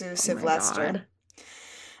 Sue oh my Sylvester. God.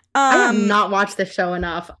 I have not watched this show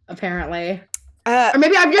enough, apparently. Or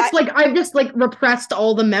maybe I've just repressed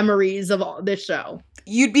all the memories of this show.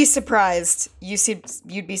 You'd be surprised.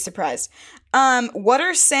 You'd be surprised. What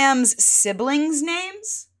are Sam's siblings'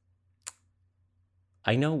 names?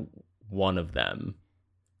 I know one of them.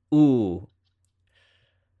 Ooh.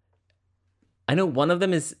 I know one of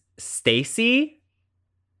them is Stacy.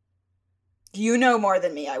 You know more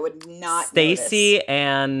than me. I would not. Stacy, notice.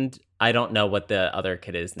 and I don't know what the other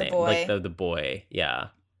kid is named. boy. Like the boy. Yeah.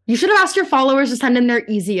 You should have asked your followers to send in their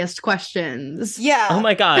easiest questions. Yeah. Oh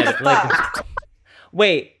my God. Fuck. Like,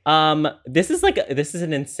 wait. This is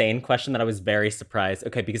an insane question that I was very surprised.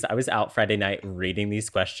 Okay, because I was out Friday night reading these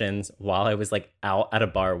questions while I was like out at a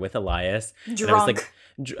bar with Elias. Drunk. And I was like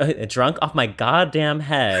drunk off my goddamn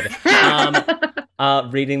head.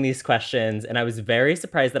 Reading these questions, and I was very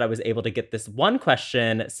surprised that I was able to get this one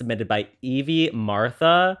question submitted by Evie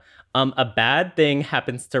Martha. A bad thing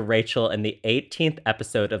happens to Rachel in the 18th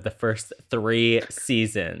episode of the first 3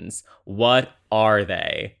 seasons. What are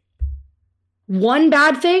they? One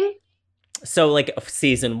bad thing? So, like,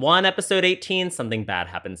 season 1, episode 18, something bad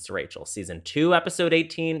happens to Rachel. Season 2, episode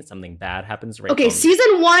 18, something bad happens to Rachel. Okay,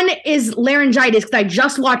 season 1 is laryngitis, because I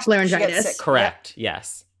just watched laryngitis. sick. Correct,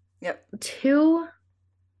 yes. Yep. 2?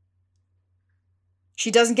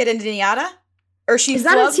 She doesn't get into Niata? Or she Is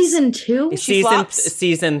that in flubs? season 2? She flops?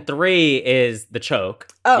 Season 3 is the choke.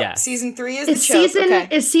 Oh, yes. season 3 is the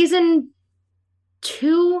choke. Is season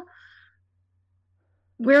 2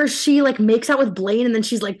 where she like makes out with Blaine and then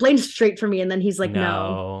she's like, Blaine's straight for me, and then he's like,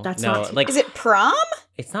 no, that's not like Is it prom?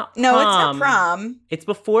 It's not prom. No, it's not prom. It's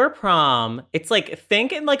before prom. It's like,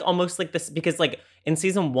 think in like almost like this, because like in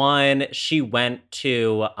season 1, she went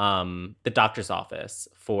to the doctor's office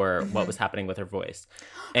for what was happening with her voice.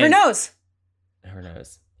 Her nose. Her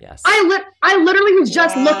nose. Yes. I literally was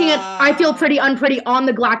just looking at I Feel Pretty Unpretty on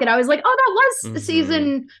the Glock, and I was like, oh, that was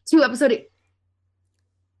season 2, episode 8.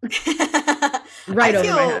 Right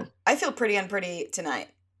over my head. I feel pretty unpretty tonight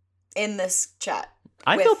in this chat.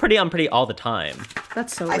 I feel pretty unpretty all the time.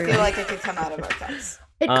 That's so I rude. feel like it could come out of our cups.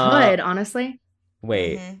 It could, honestly.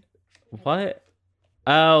 Wait. Mm-hmm. What?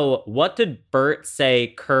 Oh, what did Bert say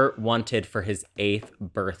Kurt wanted for his 8th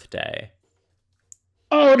birthday?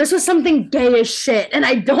 Oh, this was something gay as shit, and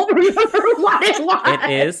I don't remember what it was.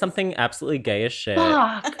 It is something absolutely gay as shit.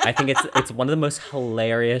 Fuck. I think it's one of the most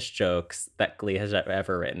hilarious jokes that Glee has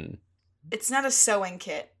ever written. It's not a sewing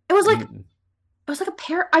kit. It was like a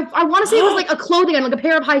pair. I want to say it was like a clothing and like a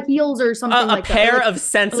pair of high heels or something like that. A pair of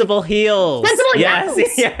sensible heels. Sensible heels.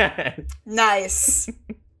 Yeah. Nice.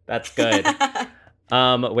 That's good.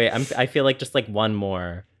 Wait, I feel like just like one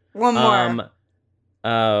more. One more.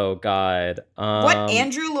 Oh God. What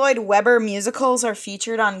Andrew Lloyd Webber musicals are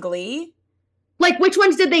featured on Glee? Like, which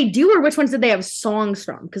ones did they do, or which ones did they have songs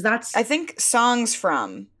from? Because that's... I think songs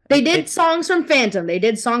from. They did songs from Phantom. They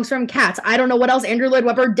did songs from Cats. I don't know what else Andrew Lloyd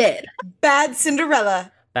Webber did. Bad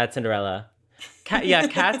Cinderella. Bad Cinderella.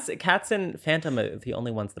 Cats and Phantom are the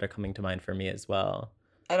only ones that are coming to mind for me as well.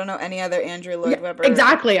 I don't know any other Andrew Lloyd Webber.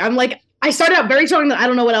 Exactly. I'm like, I started out very strong that I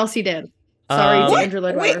don't know what else he did. Sorry to Andrew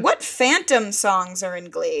Lloyd Webber. Wait, what Phantom songs are in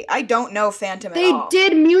Glee? I don't know Phantom at all. They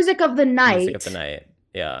did Music of the Night. Music of the Night.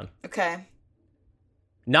 Yeah. Okay.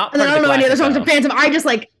 Not. And I don't know any other songs from Phantom. I just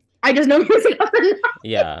know Music of the Night.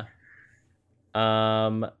 Yeah.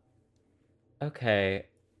 Okay.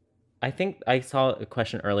 I think I saw a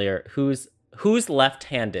question earlier. Who's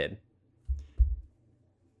left-handed?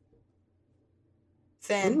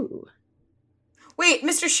 Finn. Ooh. Wait,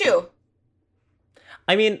 Mr. Shu.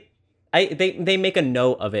 I mean, they make a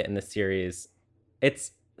note of it in the series.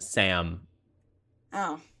 It's Sam.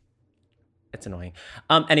 Oh. It's annoying.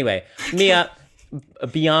 Anyway, Mia,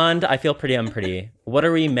 beyond I Feel Pretty Unpretty, what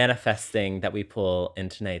are we manifesting that we pull in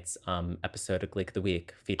tonight's episode of Gleek of the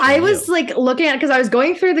Week? I was like looking at, because I was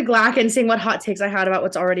going through the Glack and seeing what hot takes I had about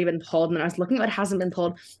what's already been pulled, and I was looking at what hasn't been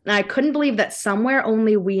pulled, and I couldn't believe that Somewhere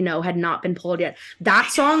Only We Know had not been pulled yet.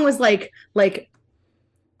 That song was like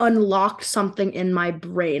unlocked something in my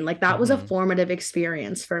brain. Like that was a formative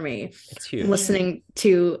experience for me. It's huge. Listening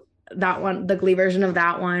to that one, the Glee version of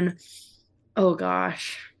that one. Oh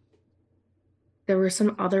gosh. There were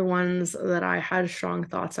some other ones that I had strong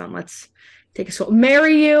thoughts on. Let's take a scroll.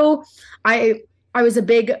 Marry You. I was a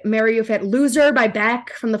big Marry You fan. Loser by Beck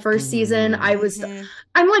from the first season. I was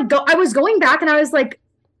going back and I was like,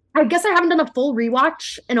 I guess I haven't done a full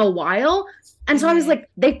rewatch in a while. And so I was like,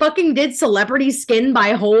 they fucking did Celebrity Skin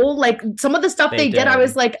by Hole. Like some of the stuff they did, I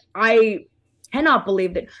was like, I cannot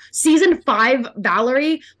believe it. Season 5,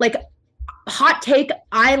 Valerie, like hot take,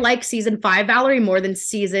 I like season 5 Valerie more than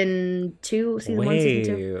season 2, season 1,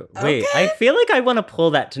 season 2. Wait, I feel like I want to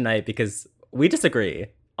pull that tonight because we disagree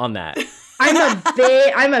on that.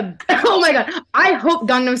 Oh my God. I hope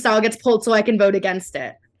Gangnam Style gets pulled so I can vote against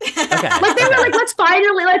it. Okay. Like they were like, let's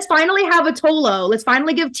finally have a Tolo. Let's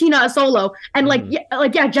finally give Tina a solo. And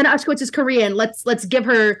Jenna Ushkowitz is Korean. Let's give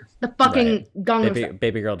her the fucking Gangnam Style.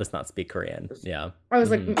 Baby girl does not speak Korean. Yeah. I was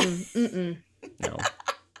like, No.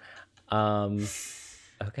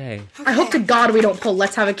 Okay. I hope to God we don't pull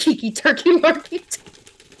Let's Have a Kiki Turkey Market.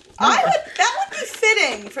 That would be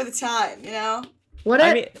fitting for the time, you know?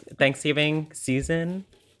 Thanksgiving season.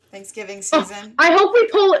 I hope we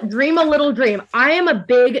pull Dream a Little Dream. I am a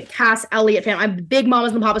big Cass Elliot fan. I'm a big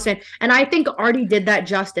Mamas and Papas fan. And I think Artie did that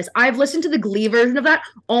justice. I've listened to the Glee version of that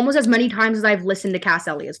almost as many times as I've listened to Cass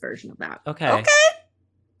Elliot's version of that. Okay.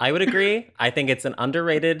 I would agree. I think it's an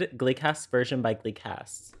underrated Gleecast version by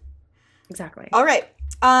Gleecast. Exactly. All right.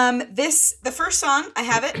 The first song, I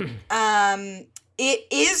have it. It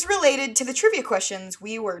is related to the trivia questions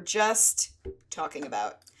we were just talking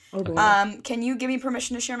about. Oh boy. Can you give me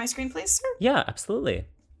permission to share my screen, please, sir? Yeah, absolutely.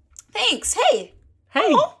 Thanks. Hey.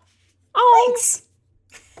 Oh. Thanks.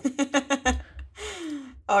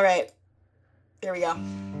 All right. Here we go.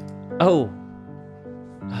 Oh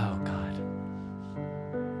God.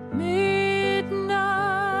 Midnight,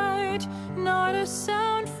 not a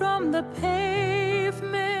sound from the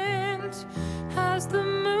pavement. Has the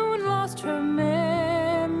moon lost her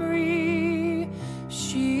memory?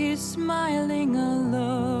 She is smiling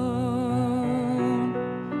alone.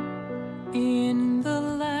 In the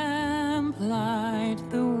lamplight,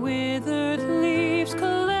 the withered leaves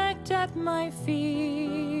collect at my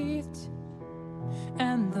feet,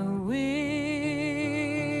 and the wind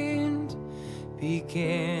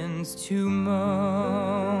begins to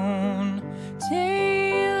moan.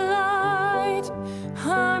 Daylight,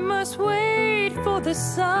 I must wait for the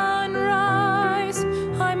sunrise.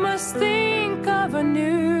 I must think of a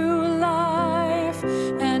new life,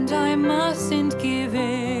 and I mustn't give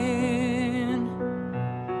in.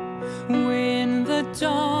 When the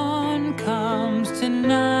dawn comes,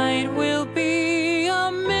 tonight will be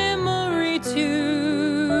a memory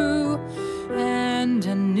too, and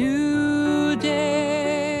a new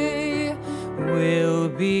day will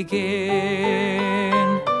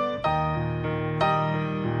begin.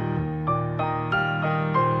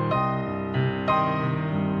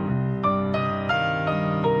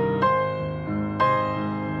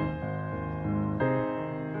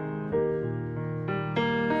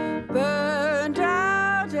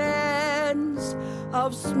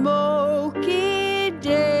 of smoky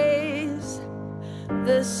days,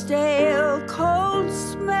 the stale cold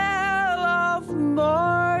smell of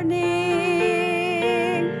morning.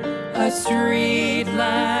 A street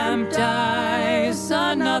lamp dies,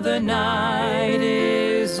 another night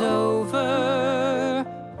is over,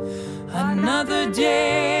 another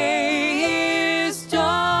day is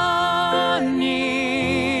dawning.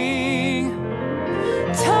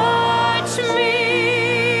 Touch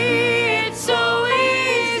me, it's so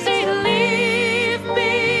easy to leave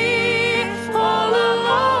me all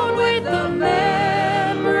alone with the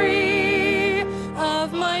memory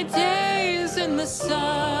of my days in the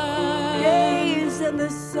sun. Days in the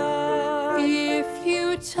sun. If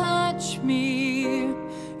you touch me,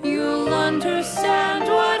 you'll understand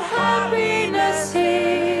what happiness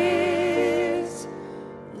is.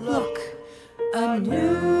 Look, a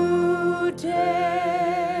new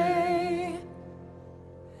day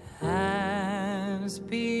has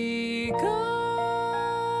begun.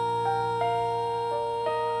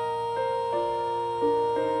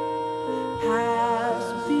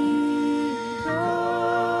 Has begun.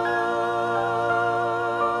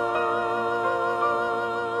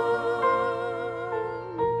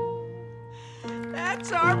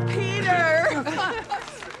 That's our Peter.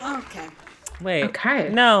 Okay. Wait. Okay.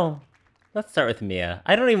 No. Let's start with Mia.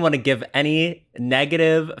 I don't even want to give any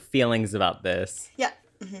negative feelings about this. Yeah.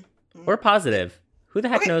 Or positive. Who the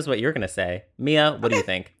heck knows what you're going to say? Mia, what do you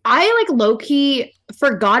think? I like low-key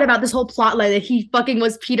forgot about this whole plot line that he fucking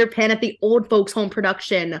was Peter Pan at the old folks home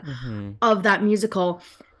production of that musical.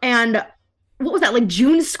 And what was that, like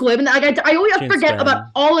June Squibb? And like I always June forget Squibb. about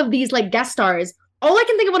all of these like guest stars. All I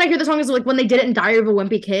can think of when I hear the song is like when they did it in Diary of a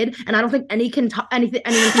Wimpy Kid, and I don't think anyone can top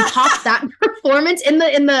that performance in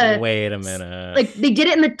the. Wait a minute. Like they did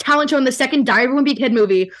it in the talent show in the second Diary of a Wimpy Kid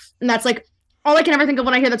movie, and that's like all I can ever think of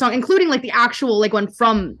when I hear that song, including like the actual like one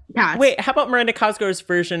from Cats. Wait, how about Miranda Cosgrove's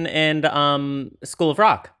version in School of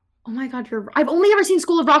Rock? Oh my God, I've only ever seen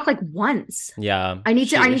School of Rock like once. Yeah. I need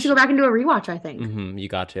to go back and do a rewatch, I think. You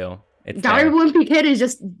got to. It's Diary of a there. Wimpy Kid is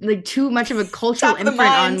just like too much of a cultural Top of the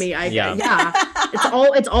imprint on mind. me. Yeah.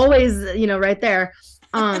 It's always, right there.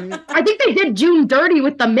 I think they did June dirty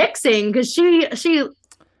with the mixing because she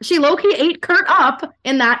low-key ate Kurt up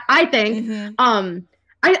in that, I think. I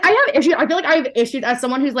have issues. I feel like I have issues as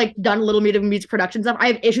someone who's like done little bit of music production stuff. I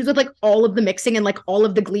have issues with like all of the mixing and like all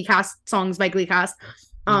of the Glee Cast songs by Glee Cast.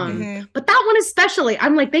 But that one especially,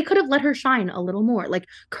 I'm like, they could have let her shine a little more. Like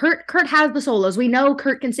Kurt has the solos. We know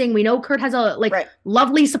Kurt can sing. We know Kurt has a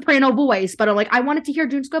lovely soprano voice. But I'm like, I wanted to hear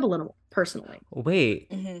June Squibb a little more, personally.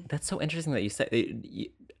 Wait, that's so interesting that you said.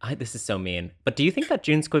 This is so mean. But do you think that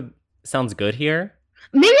June Squibb sounds good here?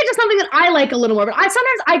 Maybe it's just something that I like a little more. But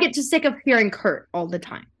sometimes I get just sick of hearing Kurt all the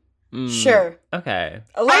time. Sure. Okay.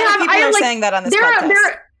 A lot of people are saying that on this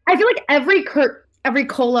podcast. I feel like every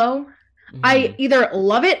Colo, I either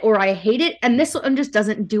love it or I hate it, and this one just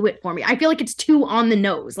doesn't do it for me. I feel like it's too on the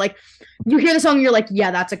nose. Like you hear the song, and you're like, yeah,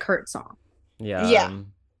 that's a Kurt song. Yeah.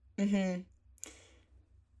 Yeah.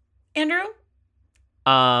 Andrew?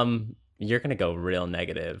 You're gonna go real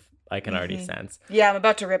negative. I can already sense. Yeah, I'm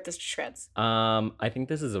about to rip this to shreds. I think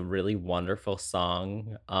this is a really wonderful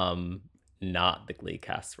song. Not the Glee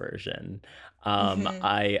Cast version.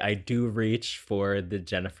 I do reach for the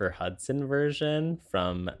Jennifer Hudson version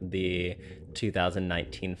from the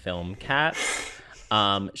 2019 film Cats.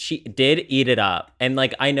 She did eat it up. And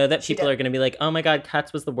like, I know that people are going to be like, oh my God,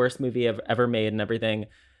 Cats was the worst movie I've ever made and everything.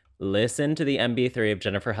 Listen to the MB3 of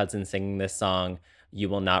Jennifer Hudson singing this song. You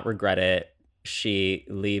will not regret it. She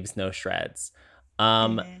leaves no shreds.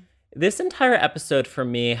 This entire episode for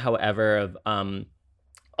me, however, of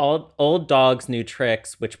Old Dogs, New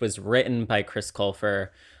Tricks, which was written by Chris Colfer,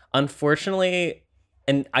 unfortunately,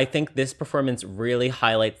 and I think this performance really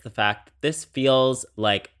highlights the fact that this feels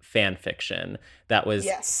like fan fiction that was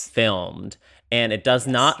filmed. And it does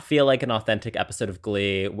not feel like an authentic episode of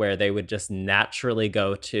Glee where they would just naturally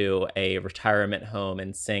go to a retirement home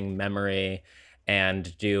and sing Memory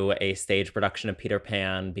and do a stage production of Peter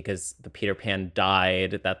Pan because the Peter Pan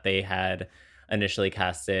died that they had initially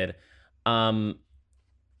casted. I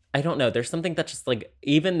don't know. There's something that just like,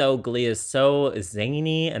 even though Glee is so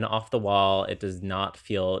zany and off the wall, it does not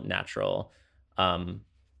feel natural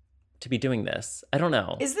to be doing this. I don't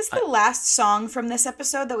know. Is this the last song from this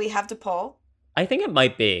episode that we have to pull? I think it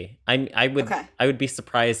might be. I would be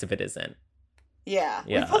surprised if it isn't. Yeah.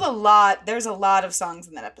 We pulled a lot. There's a lot of songs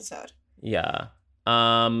in that episode. Yeah.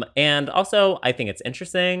 And also I think it's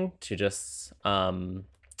interesting to just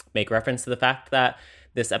make reference to the fact that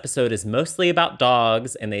this episode is mostly about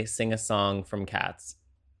dogs and they sing a song from Cats.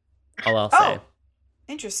 All I'll say.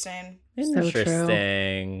 Interesting.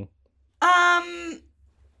 Interesting.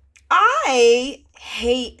 I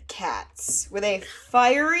hate cats with a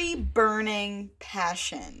fiery, burning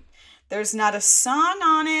passion. There's not a song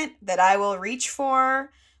on it that I will reach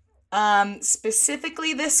for.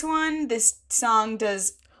 Specifically this one. This song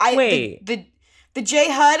does. Wait. The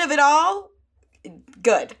J HUD of it all.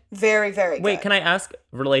 Good. Very, very good. Wait, can I ask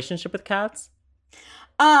relationship with cats?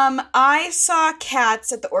 I saw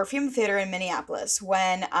Cats at the Orpheum Theater in Minneapolis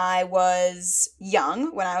when I was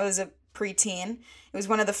young, when I was a preteen. It was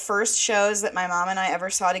one of the first shows that my mom and I ever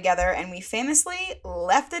saw together, and we famously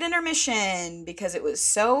left at intermission because it was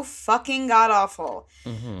so fucking god-awful.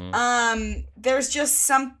 Mm-hmm. There's just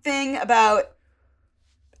something about...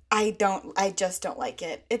 I just don't like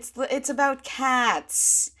it. It's about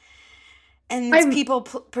cats. And it's people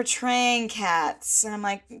portraying cats. And I'm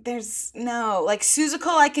like, there's no... Like,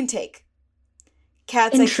 Seussical I can take.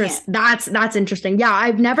 Cats I can't. That's interesting. Yeah,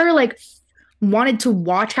 I've never, like, wanted to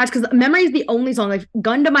watch Cats, because Memory is the only song. Like,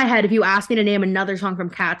 gun to my head, if you asked me to name another song from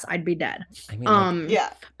Cats, I'd be dead. I mean,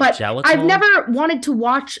 yeah. But Jellicle? I've never wanted to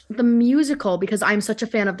watch the musical because I'm such a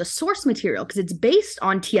fan of the source material, because it's based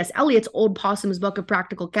on T.S. Eliot's Old Possum's Book of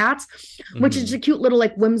Practical Cats, which is a cute little,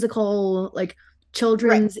 like, whimsical, like,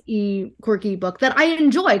 children's quirky book that I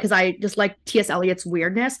enjoy because I just like T.S. Eliot's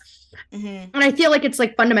weirdness. And I feel like it's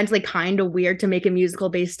like fundamentally kind of weird to make a musical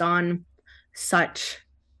based on such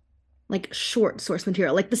like short source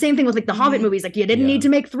material. Like the same thing with like the Hobbit movies. Like you didn't need to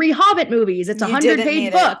make 3 Hobbit movies. It's a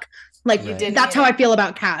 100-page book. Like that's how I feel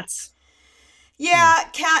about Cats. Yeah,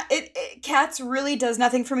 Cats really does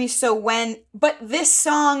nothing for me. But this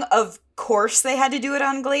song, of course they had to do it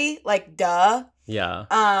on Glee. Like, duh. Yeah.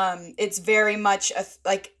 It's very much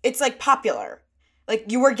it's like popular.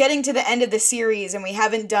 Like you were getting to the end of the series and we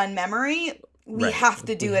haven't done Memory. We have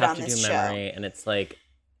to do it on this show. And it's like,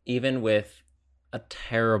 even with a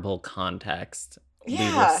terrible context, we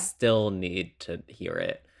will still need to hear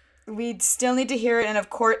it. We'd still need to hear it, and of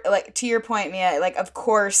course, like to your point, Mia, like of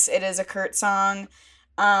course it is a Kurt song.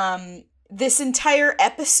 This entire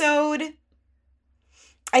episode,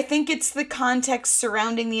 I think it's the context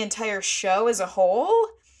surrounding the entire show as a whole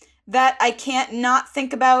that I can't not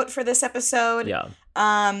think about for this episode. Yeah.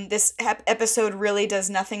 This episode really does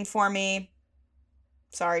nothing for me.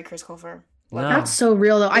 Sorry, Chris Colfer. No. That's so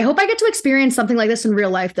real, though. I hope I get to experience something like this in real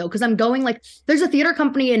life, though, because I'm going, like, there's a theater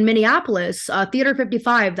company in Minneapolis, Theater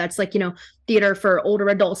 55, that's, like, you know, theater for older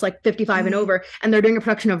adults, like 55 and over, and they're doing a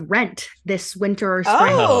production of Rent this winter or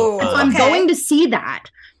spring. Oh, and so I'm going to see that.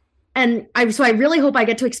 And I really hope I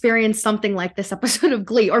get to experience something like this episode of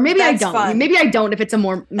Glee, or maybe I don't. Fun. Maybe I don't if it's a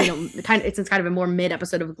more, you know, it's kind of a more mid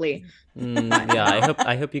episode of Glee. Yeah,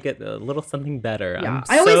 I hope you get a little something better. Yeah,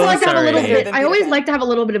 I always like to have a little bit. I always like to have a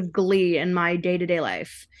little bit of Glee in my day-to-day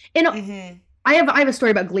life. I have a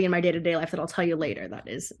story about Glee in my day-to-day life that I'll tell you later. That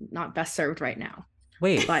is not best served right now.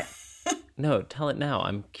 Wait, but no, tell it now.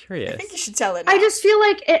 I'm curious. I think you should tell it now. I just feel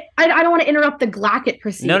like it. I don't want to interrupt the Glackett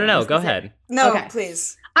proceedings. No. Go ahead. No,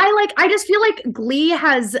 please. I just feel like Glee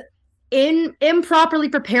has improperly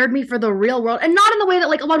prepared me for the real world, and not in the way that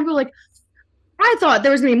like a lot of people are like, I thought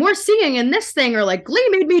there was gonna be more singing in this thing, or like Glee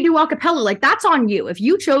made me do a cappella. Like that's on you. If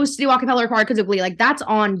you chose to do a cappella required because of Glee, like that's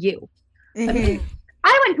on you. I mean,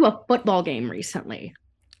 I went to a football game recently.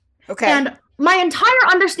 Okay. And my entire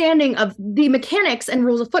understanding of the mechanics and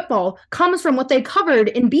rules of football comes from what they covered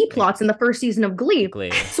in B plots in the first season of Glee.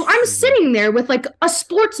 So I'm sitting there with like a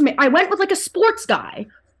sportsman. I went with like a sports guy.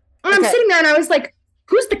 And I'm sitting there and I was like,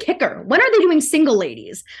 who's the kicker? When are they doing single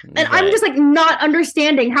ladies? And I'm just like not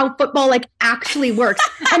understanding how football like actually works.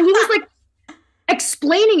 And he was like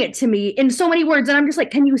explaining it to me in so many words. And I'm just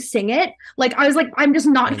like, can you sing it? Like, I was like, I'm just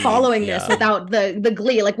not following this without the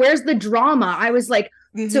Glee. Like, where's the drama? I was like,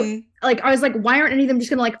 so like, I was like, why aren't any of them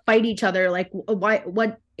just gonna like fight each other? Like,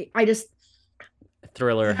 what? I just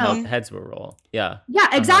Thriller heads will roll. Yeah. Yeah,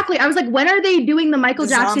 exactly. I was like, when are they doing the Michael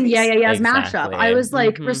Jackson Yeah's mashup? I was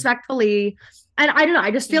like, respectfully, and I don't know. I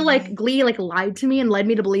just feel like Glee like lied to me and led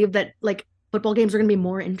me to believe that like football games are gonna be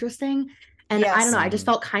more interesting. And I don't know. I just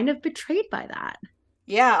felt kind of betrayed by that.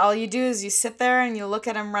 Yeah, all you do is you sit there and you look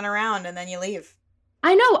at them run around and then you leave.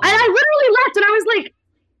 I know, and I literally left, and I was like,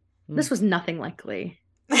 this was nothing like Glee.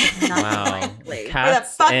 Wow.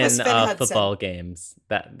 Cats and football games,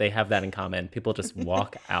 that they have that in common. People just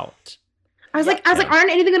walk out. I was like, aren't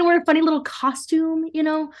anything gonna wear a funny little costume? You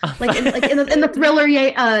know, like in the Thriller,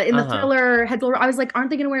 the Thriller head roller. I was like, aren't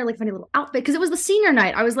they gonna wear like funny little outfit? Because it was the senior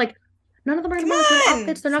night. I was like, none of them are gonna wear funny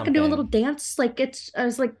outfits. They're not gonna do a little dance. Like I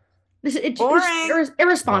was like, it's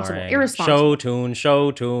irresponsible. Boring. Irresponsible.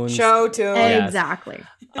 Show tune. Exactly.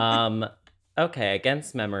 Okay,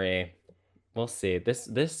 Against Memory. We'll see.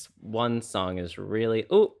 This one song is really.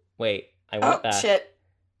 Oh wait, I want that. Oh shit!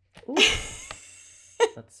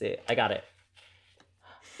 Let's see. I got it.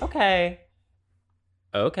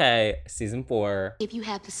 Okay. Season 4. If you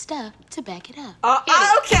have the stuff to back it up.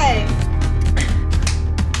 Okay.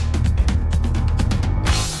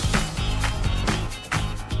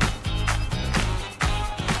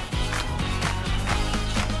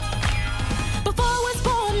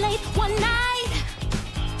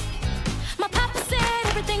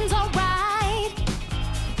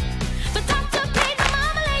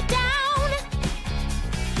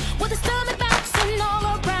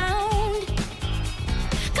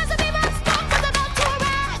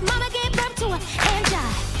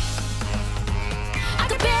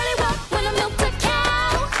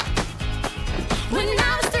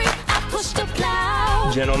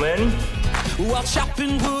 Gentlemen, while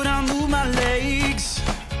chopping wood, I move my legs,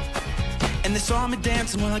 and they saw me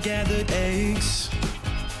dancing while I gathered eggs.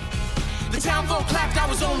 The town folk clapped, I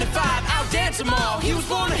was only 5, outdanced them all. He was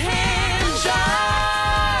born a hand jive.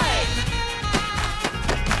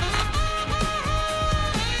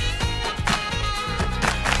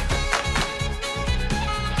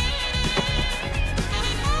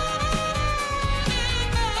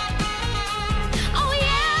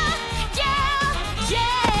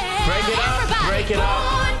 Break it up.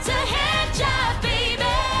 Born to hand jive, baby.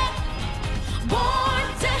 Born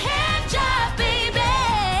to hand jive, baby.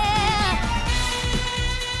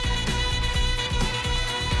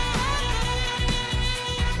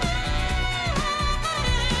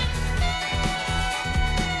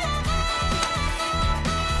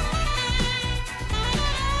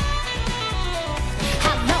 How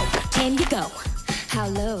low can you go? How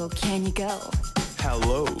low can you go? How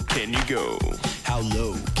low can you go? How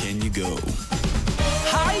low can you go?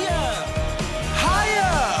 Higher!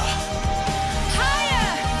 Higher! Higher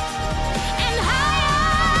and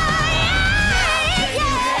higher! Can you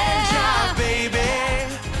hand jive, baby?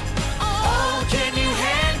 Oh, can you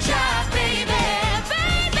hand jive, baby?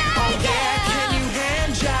 Baby, Oh yeah, can you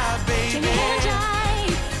hand jive, baby? Can you hand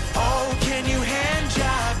jive? Oh, can you hand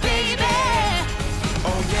jive, baby?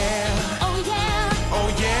 Oh yeah, Oh yeah, oh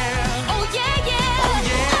yeah, oh yeah, yeah, oh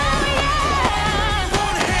yeah.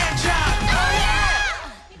 Wanna hand jive? Oh yeah.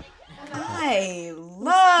 I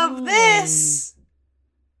love this.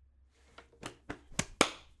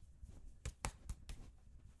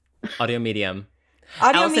 Audio medium.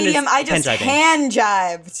 Audio Allison is medium. I just hand-jiving. hand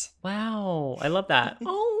jived. Wow, I love that.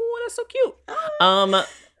 Oh, that's so cute.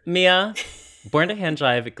 Mia, Born to Hand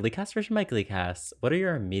Jive, Gleecast version by Gleecast. What are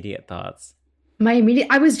your immediate thoughts?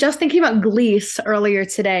 I was just thinking about Gleece earlier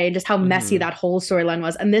today, just how messy that whole storyline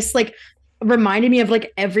was. And this like reminded me of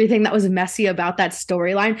like everything that was messy about that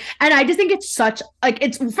storyline. And I just think it's such like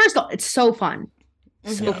it's first of all, it's so fun.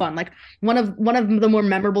 So fun. Like one of the more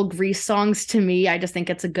memorable Grease songs to me. I just think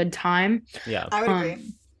it's a good time. Yeah. I would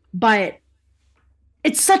agree. But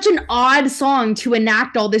it's such an odd song to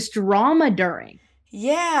enact all this drama during.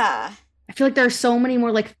 Yeah. I feel like there are so many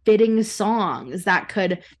more like fitting songs that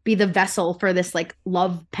could be the vessel for this like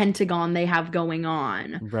love pentagon they have going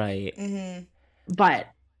on. Right. Mm-hmm. But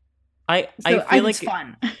I feel like it's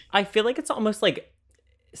fun. I feel like it's almost like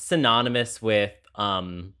synonymous with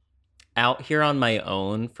Out Here on My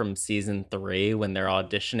Own from season 3 when they're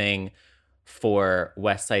auditioning for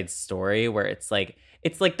West Side Story, where it's like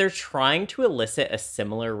they're trying to elicit a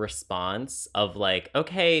similar response of like,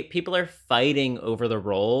 okay, people are fighting over the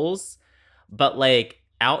roles, but like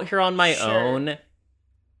Out Here on My Own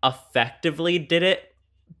effectively did it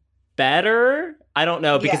better. I don't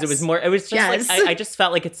know, because it was just like I just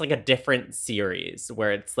felt like it's like a different series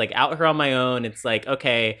where it's like Out Here on My Own, it's like,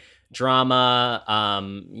 okay, drama,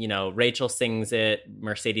 Rachel sings it,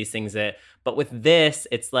 Mercedes sings it, but with this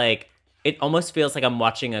it's like it almost feels like I'm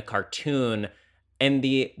watching a cartoon. And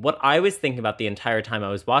what I was thinking about the entire time I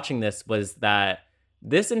was watching this was that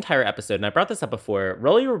this entire episode, and I brought this up before,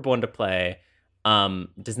 Roll You Were Born to Play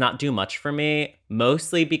does not do much for me,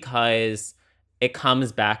 mostly because it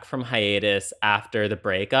comes back from hiatus after the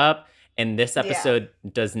breakup, and this episode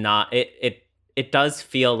does not. It does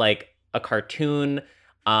feel like a cartoon,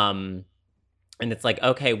 and it's like,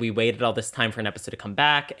 okay, we waited all this time for an episode to come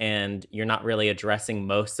back, and you're not really addressing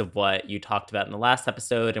most of what you talked about in the last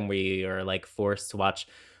episode, and we are like forced to watch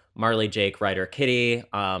Marley, Jake, Ryder, Kitty,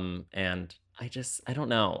 and I don't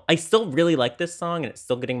know. I still really like this song, and it's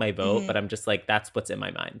still getting my vote, but I'm just like, that's what's in my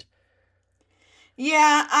mind.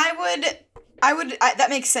 Yeah, I would.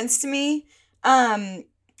 That makes sense to me.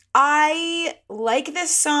 I like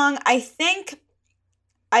this song. I think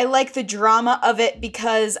I like the drama of it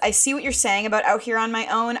because I see what you're saying about Out Here on My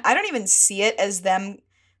Own. I don't even see it as them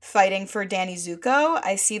fighting for Danny Zuko.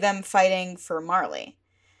 I see them fighting for Marley.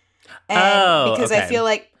 And because I feel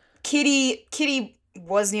like Kitty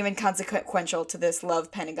wasn't even consequential to this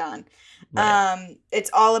love Pentagon. Right. It's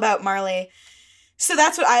all about Marley. So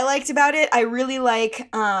that's what I liked about it. I really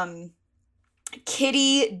like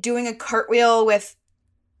Kitty doing a cartwheel with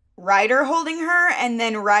Ryder holding her, and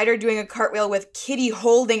then Ryder doing a cartwheel with Kitty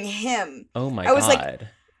holding him. Oh my God. I was like,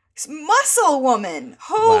 muscle woman.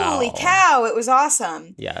 Holy cow. It was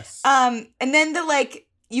awesome. Yes. And then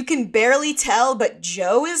you can barely tell, but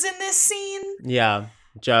Joe is in this scene. Yeah.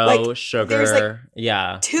 Joe, Sugar.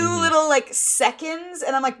 There's 2 little seconds,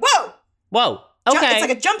 and I'm like, whoa. Whoa. Okay. It's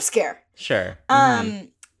like a jump scare. Sure.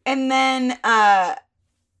 And then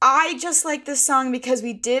I just like this song because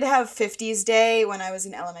we did have 50s Day when I was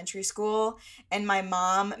in elementary school, and my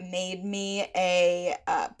mom made me a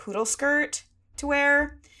poodle skirt to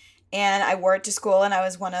wear, and I wore it to school, and I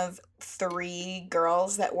was one of 3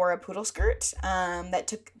 girls that wore a poodle skirt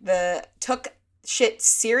that took shit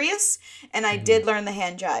serious, and I did learn the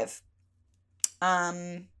hand jive.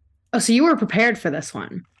 So you were prepared for this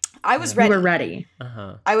one. I was ready. You were ready.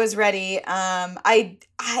 Uh-huh. I was ready. I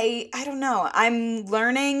don't know. I'm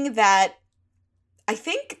learning that I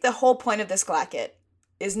think the whole point of this Glacket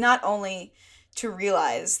is not only to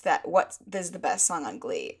realize that what is the best song on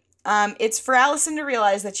Glee. It's for Allison to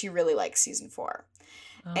realize that she really likes season 4.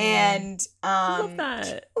 And I love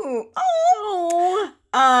that.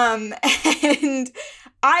 And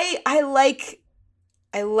I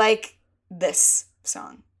like this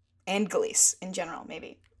song and Glee's in general,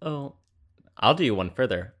 maybe. Oh, I'll do you one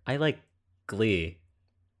further. I like Glee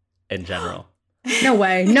in general. No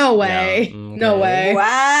way. No way. Yeah, okay. No way.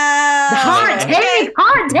 Wow. Hot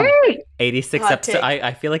take. 86 Hot episode. take.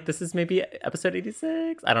 I feel like this is maybe episode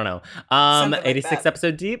 86. I don't know. 86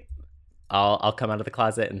 episode deep. I'll come out of the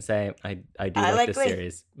closet and say I do like this Glee.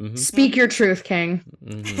 series. Mm-hmm. Speak your truth, King.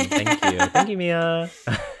 Mm-hmm. Thank you. Thank you, Mia.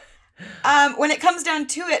 When it comes down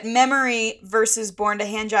to it, Memory versus Born to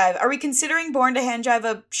Hand Jive. Are we considering Born to Hand Jive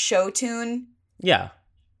a show tune? Yeah.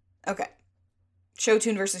 Okay. Show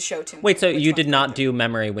tune versus show tune. Wait, so you did not do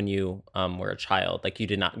Memory when you were a child? Like you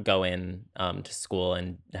did not go in to school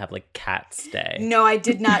and have like Cat's Day? No, I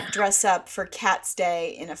did not dress up for Cat's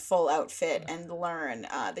Day in a full outfit and learn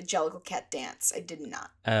the Jellicle Cat dance. I did not.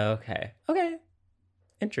 Okay.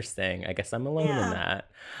 Interesting. I guess I'm alone in that.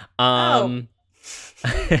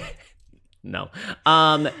 No.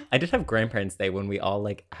 I did have Grandparents' Day when we all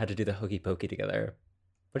like had to do the hokey pokey together,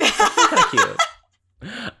 which is kind of cute.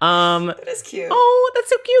 That is cute. Oh, that's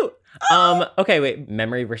so cute. Okay, wait.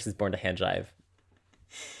 Memory versus Born to Hand Jive.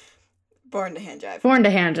 Born to Hand Jive. Born to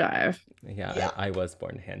Hand Jive. Yeah. I was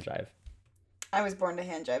Born to Hand Jive. I was Born to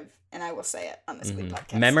Hand Jive, and I will say it on this Glee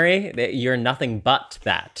podcast. Memory, you're nothing but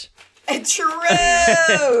that. True.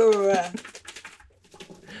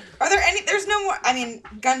 Are there any? There's no more. I mean,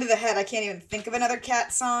 gun to the head, I can't even think of another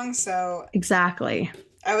Cat song. So exactly.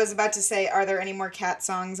 I was about to say, are there any more Cat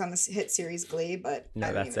songs on the hit series Glee? But no,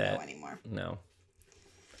 I don't that's even it. know anymore. No.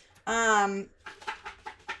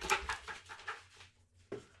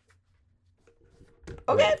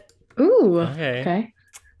 Okay. Ooh. Okay.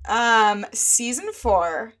 Season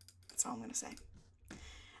 4. That's all I'm gonna say.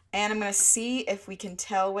 And I'm gonna see if we can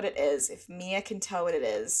tell what it is. If Mia can tell what it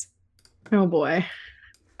is. Oh boy.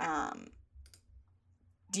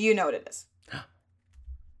 Do you know what it is?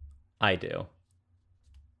 I do.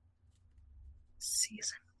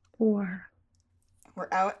 Season 4. We're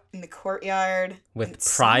out in the courtyard with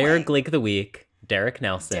prior Gleek of the Week, Derek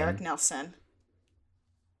Nelson.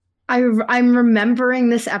 I'm remembering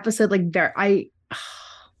this episode like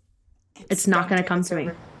it's not going to come to me.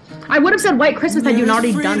 I would have said White Christmas had you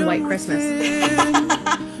already done White Christmas.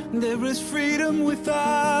 There is freedom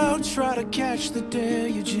without try to catch the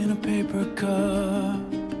deluge in a paper cup.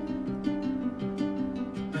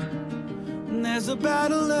 There's a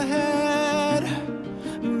battle ahead.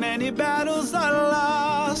 Many battles are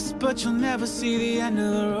lost, but you'll never see the end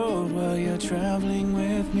of the road while you're traveling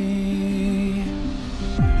with me.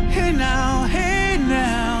 Hey now,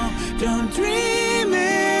 don't dream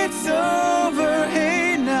it's over.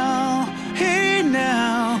 Hey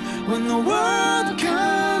now, when the world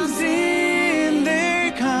comes in,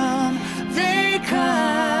 they come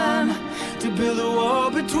to build a wall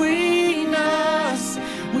between us.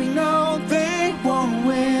 We know they won't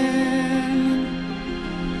win.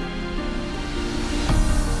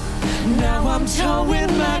 Now I'm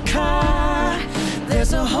towing my car.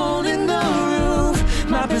 There's a hole in the roof.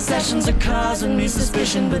 My possessions are causing me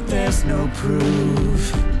suspicion, but there's no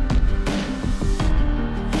proof.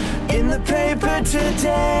 In the paper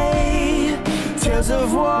today, tales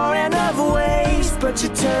of war and of waste, but you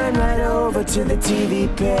turn right over to the TV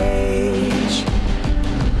page.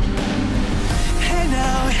 Hey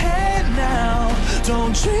now,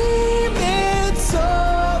 don't dream it's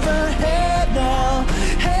over. Hey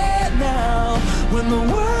now, when the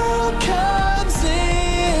world comes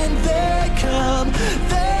in, they come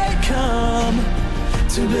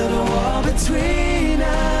to build a wall between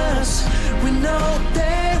us. We know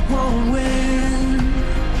they won't win.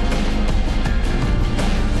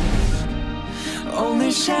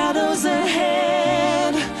 Only shadows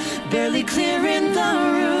ahead, barely clearing the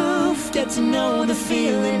roof. Get to know the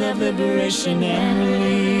feeling of liberation and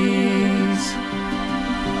release.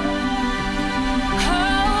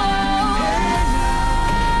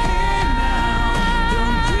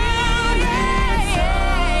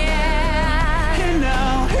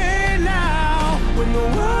 When the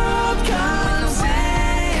world comes in,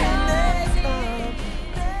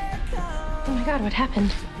 Oh my God, what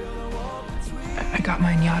happened? I got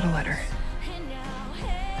my Nyada letter.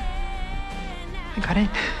 I got in.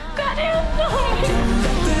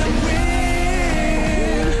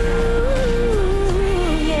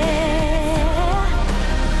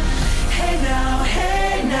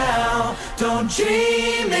 Hey now, don't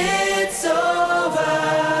dream it's over.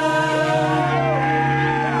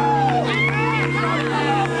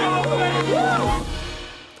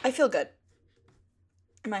 I feel good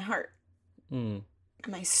in my heart, in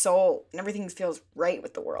my soul, and everything feels right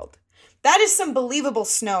with the world. That is some believable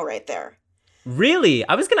snow right there. Really?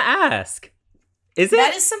 I was gonna ask. Is it?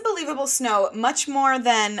 That is some believable snow, much more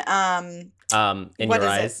than In Your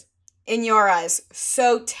Eyes. In Your Eyes.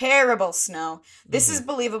 So terrible snow. This is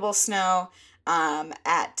believable snow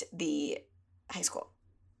at the high school.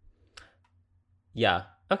 Yeah.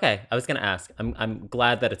 Okay. I was gonna ask. I'm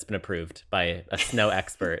glad that it's been approved by a snow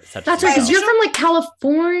expert such That's as right, because yourself. you're from like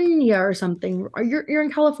California or something. You're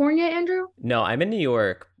in California, Andrew? No, I'm in New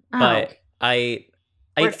York, Oh. but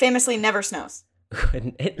Where it famously never snows.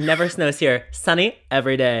 it never snows here. Sunny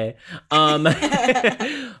every day.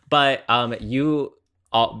 But you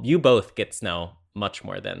both get snow much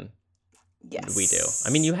more than we do. I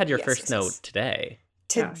mean, you had your first snow today.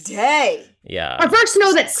 Today. Yeah. Our first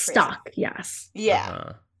snow that stuck, yes. Yeah.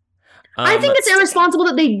 Uh-huh. I think it's irresponsible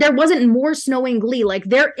that there wasn't more snow in Glee. Like,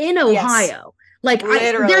 they're in Ohio. Like,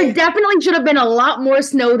 there definitely should have been a lot more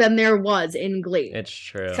snow than there was in Glee. It's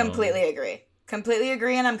true. Completely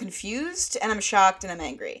agree, and I'm confused, and I'm shocked, and I'm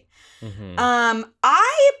angry. Mm-hmm.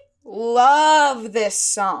 I love this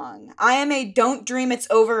song. I am a Don't Dream It's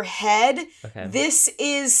Overhead. Okay. This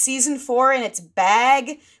is season 4 in its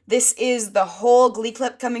bag. This is the whole Glee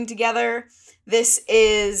clip coming together. This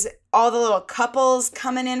is all the little couples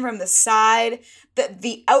coming in from the side.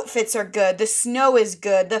 The outfits are good. The snow is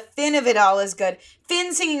good. The Finn of it all is good.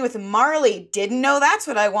 Finn singing with Marley. Didn't know that's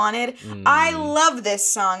what I wanted. I love this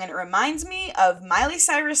song, and it reminds me of Miley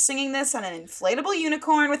Cyrus singing this on an inflatable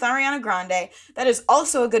unicorn with Ariana Grande. That is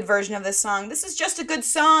also a good version of this song. This is just a good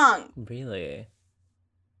song. Really?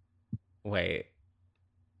 Wait.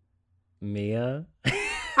 Mia?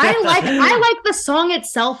 I like the song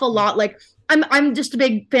itself a lot. Like, I'm just a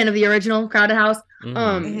big fan of the original Crowded House.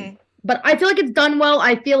 But I feel like it's done well.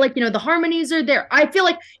 I feel like, the harmonies are there. I feel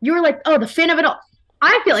like you were like, oh, the Finn of it all.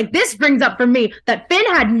 I feel like this brings up for me that Finn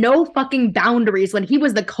had no fucking boundaries when he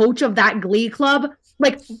was the coach of that Glee club.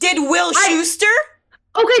 Like, did Will Schuester?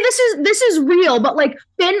 Okay, this is real, but like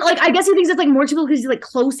Finn, like I guess he thinks it's like more people because he's like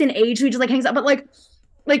close in age, so he just like hangs out. But like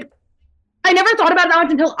I never thought about it that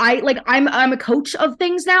much until I'm a coach of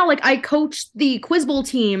things now. Like, I coach the Quiz Bowl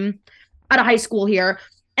team at a high school here,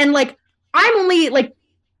 and like I'm only like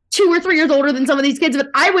 2 or 3 years older than some of these kids, but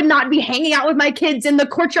I would not be hanging out with my kids in the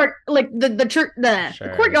courtyard, like the church,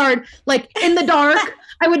 the courtyard, like in the dark.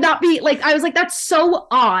 I would not be like, I was like, that's so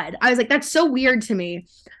odd. I was like, that's so weird to me.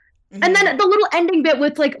 And then the little ending bit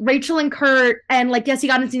with like Rachel and Kurt, and like, yes, he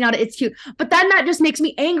got into Nyada, it's cute. But then that just makes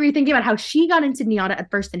me angry thinking about how she got into Nyada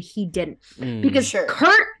at first and he didn't. Because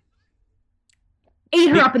Kurt ate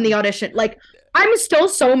her up in the audition. Like, I'm still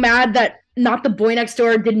so mad that Not the Boy Next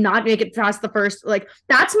Door did not make it past the first. Like,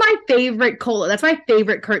 that's my favorite Cola. That's my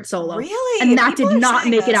favorite Kurt solo. Really? And that did not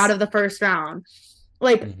make it out of the first round.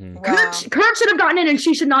 Like, Kurt should have gotten in and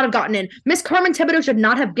she should not have gotten in. Miss Carmen Thibodeau should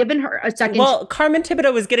not have given her a second. Well, Carmen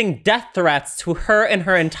Thibodeau was getting death threats to her and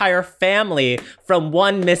her entire family from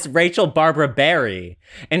one Miss Rachel Barbara Barry.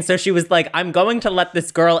 And so she was like, I'm going to let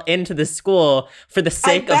this girl into the school for the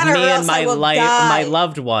sake of me and my life, my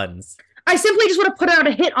loved ones. I simply just would have put out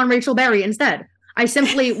a hit on Rachel Berry instead. I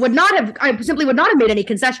simply would not have made any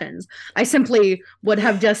concessions. I simply would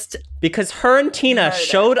have just, because her and Tina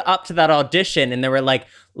showed up to that audition and they were like,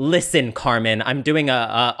 listen, Carmen, I'm doing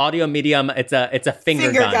a audio medium. It's a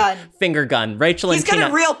finger gun. Finger gun. Rachel and Tina. He's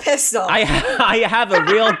got a real pistol. I have a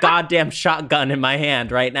real goddamn shotgun in my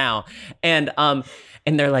hand right now. And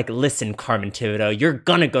they're like, listen, Carmen Thibodeau, you're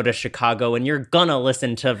gonna go to Chicago and you're gonna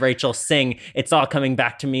listen to Rachel sing It's All Coming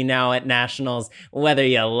Back to Me Now at Nationals, whether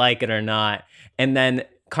you like it or not. And then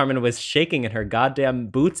Carmen was shaking in her goddamn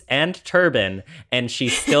boots and turban, and she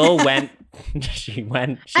still went. She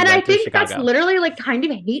went I think Chicago. That's literally like kind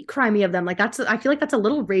of hate crimey of them. Like I feel like that's a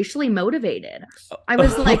little racially motivated. I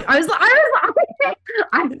think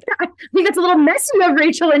that's a little messy of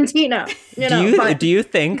Rachel and Tina. Do you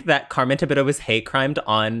think that Carmen Thibodeau was hate crimed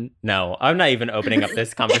on? No, I'm not even opening up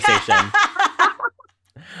this conversation.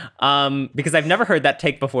 Because I've never heard that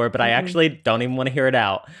take before, but I actually don't even want to hear it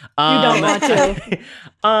out. You don't want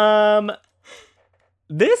to.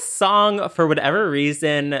 This song, for whatever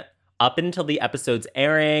reason, up until the episode's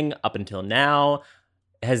airing, up until now,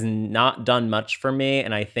 has not done much for me.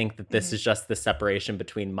 And I think that this is just the separation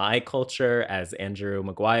between my culture as Andrew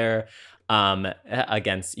Maguire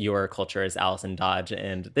against your culture as Allison Dodge.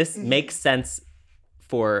 And this makes sense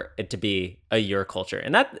for it to be a your culture.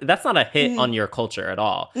 And that's not a hit on your culture at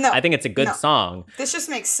all. No. I think it's a good song. This just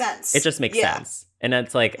makes sense. It just makes sense. And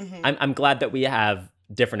it's like, I'm glad that we have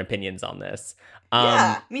different opinions on this.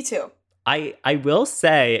 Yeah, me too. I will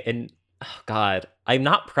say, and oh God, I'm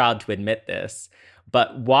not proud to admit this,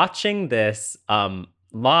 but watching this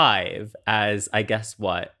live as, I guess,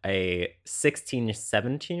 a 16,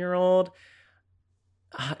 17-year-old,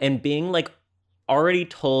 and being like already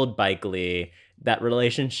told by Glee that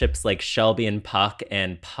relationships like Shelby and Puck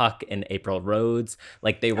and April Rhodes,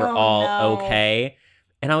 like they were okay.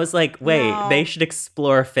 And I was like, wait, they should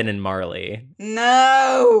explore Finn and Marley.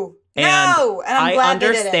 No. And I'm glad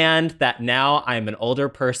understand that now I'm an older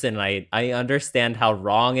person and I understand how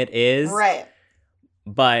wrong it is. Right.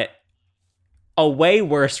 But a way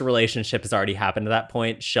worse relationship has already happened at that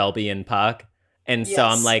point, Shelby and Puck. And so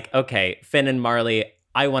I'm like, okay, Finn and Marley,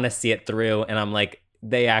 I want to see it through. And I'm like,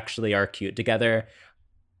 they actually are cute together.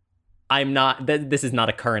 I'm not, this is not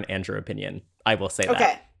a current Andrew opinion. I will say that.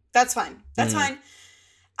 Okay, that's fine. That's fine.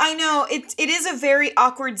 I know it is a very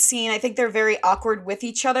awkward scene. I think they're very awkward with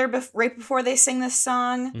each other right before they sing this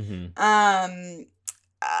song.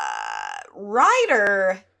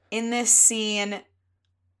 Ryder in this scene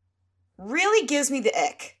really gives me the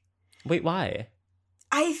ick. Wait, why?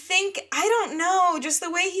 I don't know, just the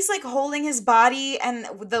way he's like holding his body and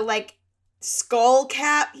the like skull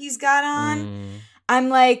cap he's got on. I'm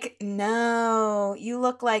like, no, you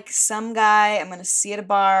look like some guy I'm gonna see at a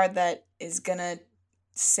bar that is gonna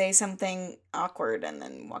say something awkward and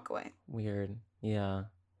then walk away. Weird. Yeah.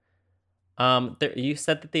 You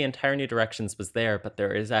said that the entire New Directions was there, but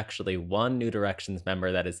there is actually one New Directions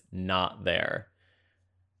member that is not there.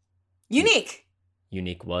 Unique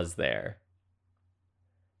was there.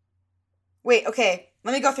 Wait, okay.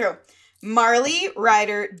 Let me go through. Marley,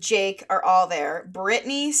 Ryder, Jake are all there.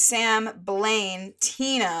 Brittany, Sam, Blaine,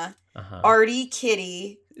 Tina, Artie,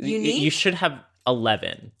 Kitty, Unique. You should have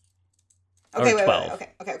 11. Okay, or 12. wait.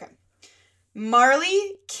 Okay.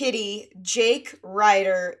 Marley, Kitty, Jake,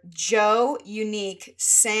 Ryder, Joe, Unique,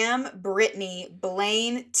 Sam, Brittany,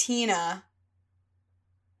 Blaine, Tina.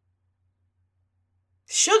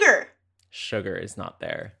 Sugar is not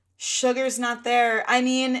there. Sugar's not there. I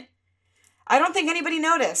mean, I don't think anybody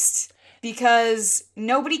noticed because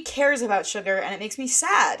nobody cares about Sugar and it makes me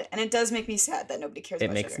sad. And it does make me sad that nobody cares about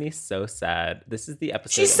Sugar. It makes me so sad. This is the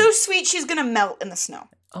episode. She's so sweet, she's gonna melt in the snow.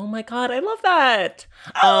 Oh my God, I love that.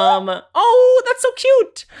 Oh, that's so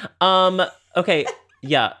cute. Okay,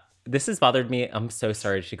 yeah, this has bothered me. I'm so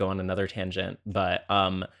sorry to go on another tangent, but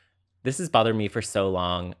this has bothered me for so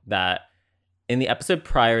long that in the episode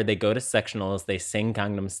prior, they go to sectionals, they sing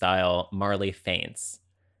Gangnam Style, Marley faints.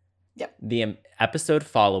 Yep. The episode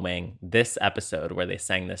following this episode where they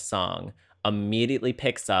sang this song immediately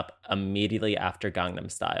picks up immediately after Gangnam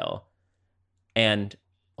Style. And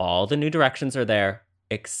all the New Directions are there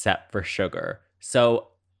except for Sugar. So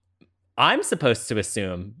I'm supposed to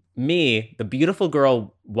assume, me, the beautiful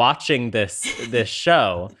girl watching this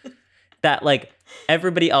show, that like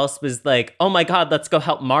everybody else was like, oh my God, let's go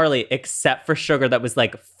help Marley, except for Sugar that was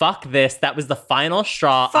like, fuck this. That was the final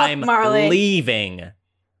straw. I'm Marley. Leaving.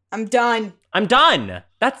 I'm done.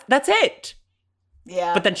 That's it.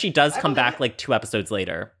 Yeah. But then she does come back like 2 episodes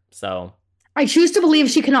later. So I choose to believe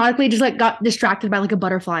she canonically just like got distracted by like a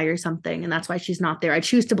butterfly or something, and that's why she's not there. I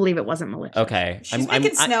choose to believe it wasn't malicious. Okay. She's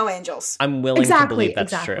making snow angels. I'm willing to believe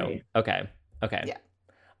that's true. Okay. Okay. Yeah.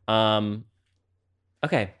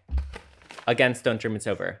 Okay. Against Don't Dream It's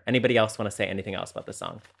Over. Anybody else want to say anything else about this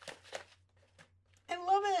song? I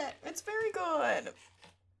love it. It's very good.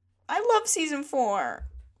 I love season 4.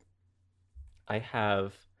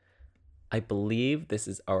 I believe this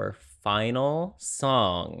is our final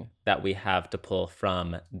song that we have to pull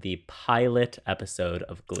from the pilot episode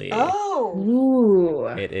of Glee. Oh. Ooh.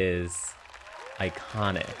 It is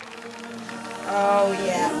iconic. Oh,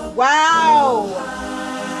 yeah. Wow.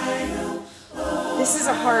 This is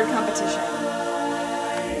a hard competition.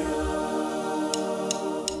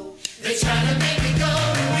 They try to make me go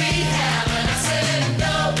to rehab, and I said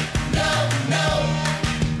no, no, no.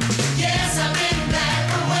 Yes, I've been back,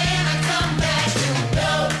 but when I come back,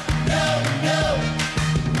 no, no, no.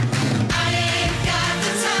 I ain't got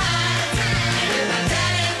the time, and if my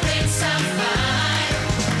daddy thinks I'm fine,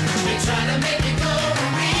 they try to make me go to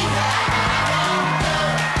rehab, and I won't go,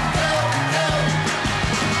 go, go.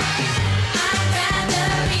 I'd rather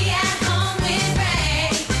be at home with Ray,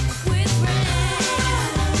 with Ray.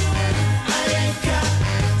 I ain't got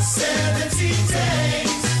 70 days.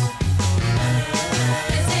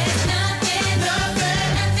 There's nothing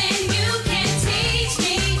you can teach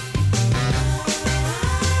me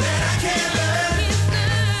that I can't learn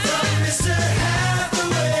from Mr.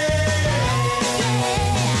 Hathaway.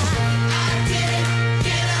 I didn't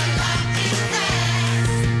get a lot in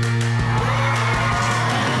class.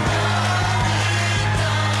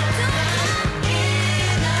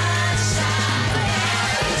 In a shot.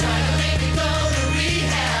 They tried to make me go to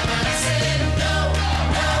rehab, and I said no,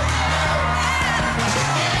 no, no.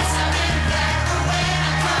 Yes, I've been back, but when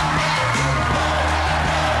I come back,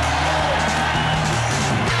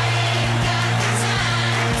 I ain't got the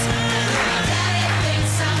time. My daddy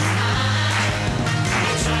thinks I'm fine.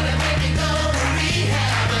 They try to make me go to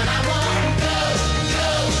rehab, and I won't go, go,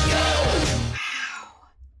 go.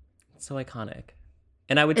 It's so iconic.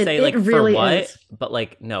 And I would It- say, it like, really for what? is. But,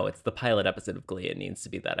 like, no, it's the pilot episode of Glee. It needs to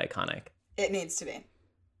be that iconic. It needs to be.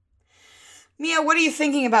 Mia, what are you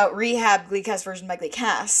thinking about Rehab Gleecast version by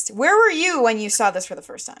Gleecast? Where were you when you saw this for the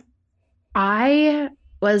first time? I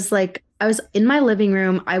was in my living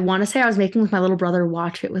room. I want to say I was making with my little brother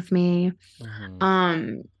watch it with me.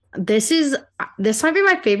 This might be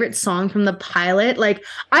my favorite song from the pilot. Like,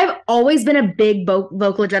 I've always been a big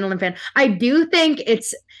vocal adrenaline fan. I do think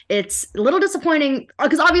it's a little disappointing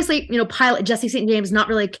because obviously, pilot Jesse St. James not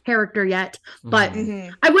really a character yet, but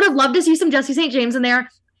I would have loved to see some Jesse St. James in there.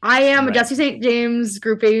 I am a Jesse St. James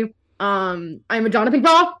groupie. I'm a Jonathan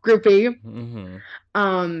Groff groupie.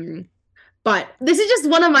 But this is just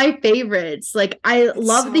one of my favorites. Like, I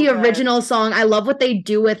love so the good. original song. I love what they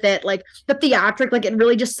do with it. Like, the theatric, like, it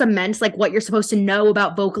really just cements, like, what you're supposed to know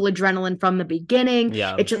about vocal adrenaline from the beginning.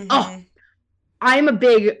 Yeah. It just, I'm a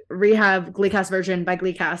big Rehab Gleecast version by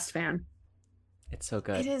Gleecast fan. It's so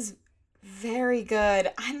good. It is very good.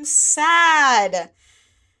 I'm sad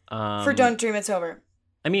for Don't Dream It's Over.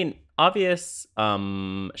 I mean, obvious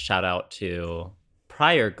shout out to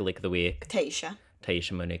prior Gleek of the Week.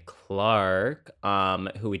 Taisha Monet Clark,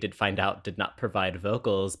 who we did find out did not provide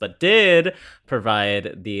vocals, but did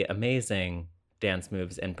provide the amazing dance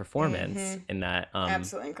moves and performance in that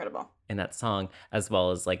Absolutely incredible. in that song, as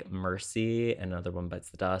well as like Mercy, Another One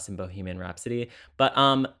Bites the Dust, and Bohemian Rhapsody. But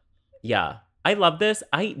yeah, I love this.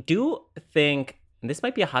 I do think, and this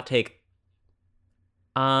might be a hot take,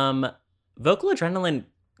 vocal adrenaline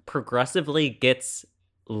progressively gets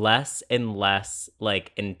less and less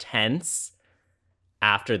like intense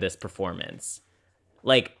after this performance.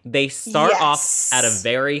 Like, they start off at a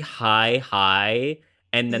very high,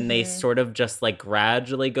 and then they sort of just like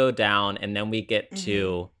gradually go down, and then we get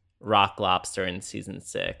to Rock Lobster in season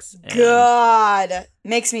 6. And, God,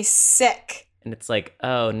 makes me sick. And it's like,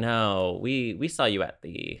 oh no, we saw you at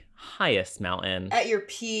the highest mountain. At your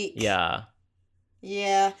peak. Yeah.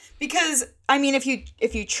 Yeah, because I mean, if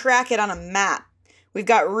you track it on a map, we've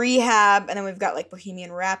got Rehab, and then we've got like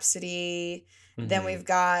Bohemian Rhapsody. Then we've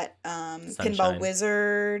got Pinball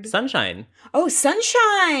Wizard. Sunshine. Oh,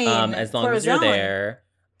 Sunshine! As long as you're there.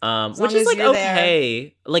 Which long is as like you're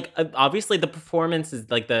okay. Like, obviously the performance is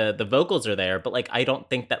like the vocals are there, but like I don't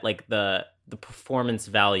think that like the performance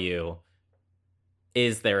value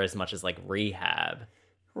is there as much as like Rehab.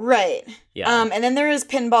 Right. Yeah. And then there is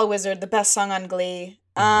Pinball Wizard, the best song on Glee.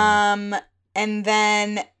 And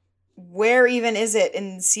then where even is it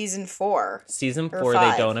in season 4? Season 4 or they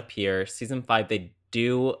 5? don't appear. Season 5 they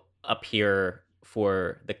do appear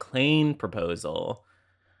for the Klaine proposal.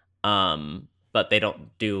 But they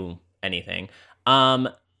don't do anything. And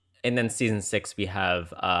then season 6 we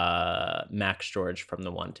have Max George from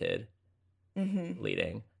The Wanted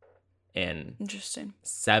leading. in Interesting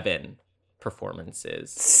 7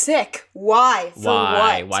 performances. Sick. Why? For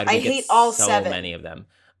Why? what? Why do we I get hate all so 7. many of them?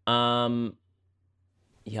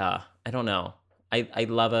 Yeah, I don't know. I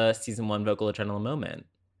love a season 1 vocal adrenaline moment.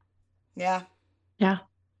 Yeah. Yeah.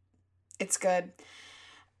 It's good.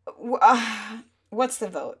 What's the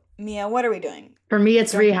vote? Mia, what are we doing? For me,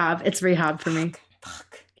 it's Rehab. It's Rehab for me.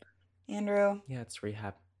 Fuck. Andrew. Yeah, it's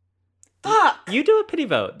Rehab. Fuck. You do a pity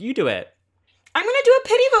vote. You do it. I'm going to do a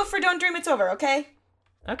pity vote for Don't Dream It's Over, okay?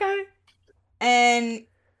 Okay. And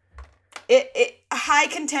it high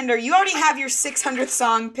contender. You already have your 600th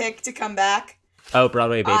song pick to come back. Oh,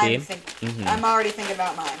 Broadway Baby. I'm already thinking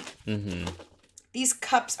about mine. Mm-hmm. These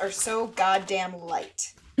cups are so goddamn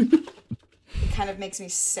light. It kind of makes me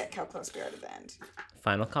sick how close we are to the end.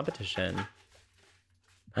 Final competition.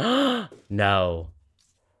 No.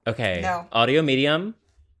 Okay. No. Audio medium.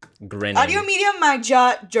 Grinning. Audio medium, my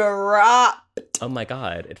jaw dropped. Oh my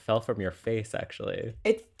god, it fell from your face actually.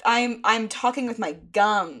 I'm talking with my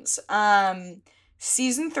gums.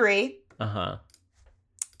 Season 3. Uh-huh.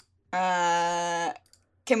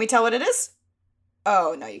 Can we tell what it is?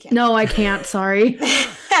 Oh, no, you can't. No, I can't. Sorry.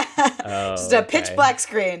 Just a pitch black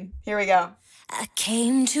screen. Here we go. I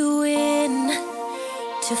came to win,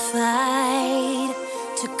 to fight,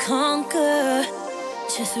 to conquer,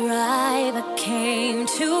 to thrive. I came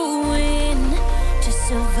to win, to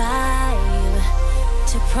survive,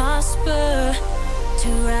 to prosper, to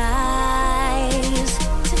rise,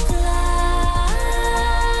 to fly.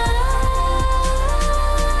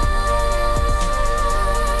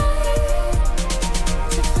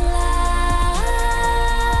 To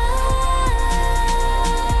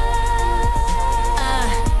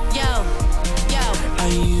I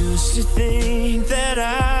used to think that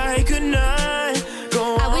I could not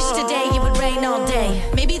go on. I wish today it would rain all day.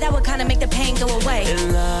 Maybe that would kind of make the pain go away.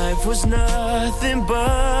 And life was nothing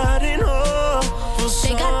but an awful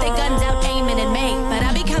song. They got their guns out aiming at me, but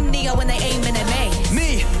I become Neo when they aiming at me.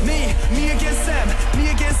 Me against them, me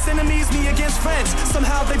against enemies, me against friends.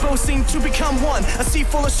 Somehow they both seem to become one. A sea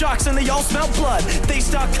full of sharks and they all smell blood. They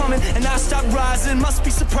start coming and I start rising. Must be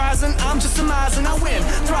surprising, I'm just surmising. I win,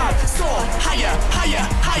 thrive, soar, higher, higher,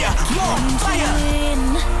 higher, more fire. To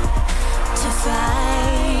win, to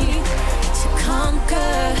fight, to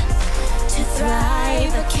conquer, to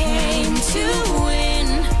thrive. I came to win,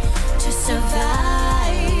 to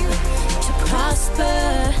survive, to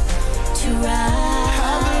prosper, to rise.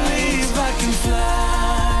 I believe I can fly.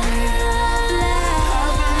 I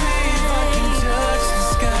believe I can touch the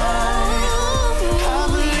sky. I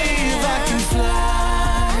believe I can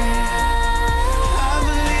fly. I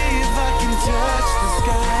believe I can touch the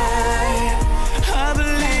sky. I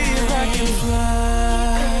believe I can fly.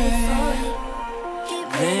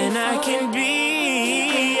 Then I can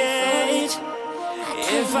be it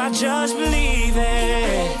if I just believe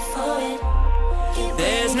it.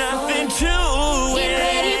 There's nothing to it. Get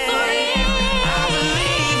ready for it. I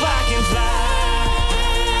believe I can fly.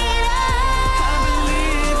 I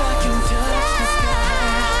believe I can touch the sky.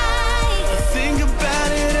 I think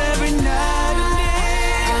about it every night and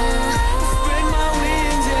day. Spread my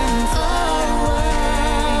wings and fly away.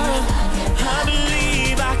 I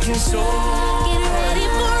believe I can soar. Get ready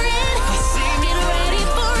for it. Get ready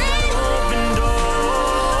for it. Open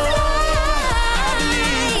doors. I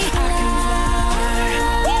believe I can fly.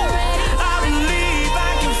 I believe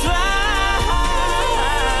I can fly.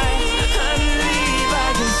 I believe I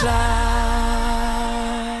can fly.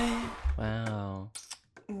 Wow.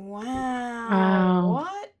 Wow.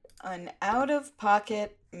 What an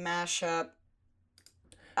out-of-pocket mashup.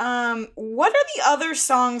 What are the other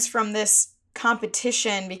songs from this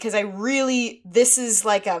competition? Because this is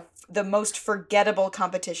like the most forgettable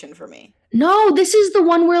competition for me. No, this is the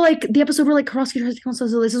one where like the episode where like Karofsky tries to counsel.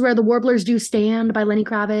 So this is where the Warblers do Stand by Lenny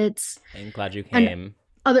Kravitz. I'm glad you came.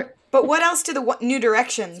 But what else do the New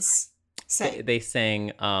Directions sing? They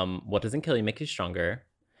sang What Doesn't Kill You Makes You Stronger,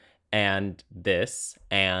 and this,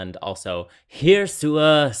 and also Here's to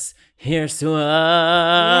Us, Here's to Us.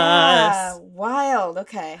 Yeah, wild.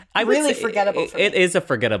 Okay. Really forgettable for me. It is a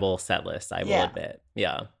forgettable set list, I will admit.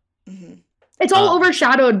 Yeah. Mm-hmm. It's all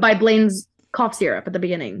overshadowed by Blaine's cough syrup at the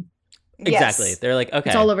beginning. Exactly. Yes. They're like,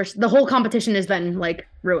 okay. It's all over. The whole competition has been like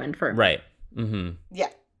ruined for him. Right. Mm-hmm. Yeah.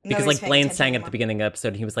 Because like Blaine sang at the beginning of the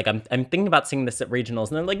episode, he was like, I'm thinking about singing this at regionals.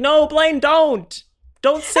 And they're like, no, Blaine, don't sing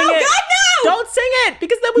it. God, no! Don't sing it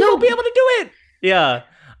because then we won't be able to do it. Yeah.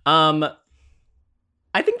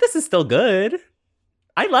 I think this is still good.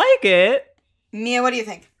 I like it. Mia, what do you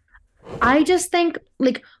think? I just think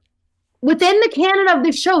like within the canon of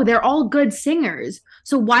the show, they're all good singers.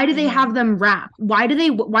 So why do they have them rap? Why do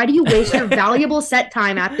you waste your valuable set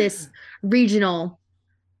time at this regional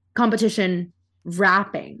competition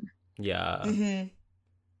rapping. Yeah.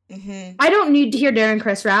 I don't need to hear Darren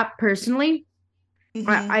Criss rap personally.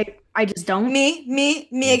 I just don't. Me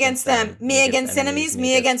against them. Me against enemies.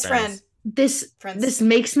 Me against friends. This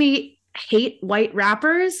makes me hate white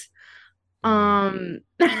rappers. You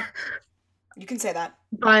can say that.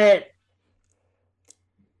 But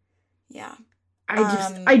yeah.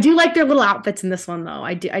 I do like their little outfits in this one though.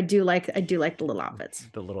 I do like the little outfits.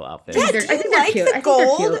 The little outfits. Yeah, I think they're cute. The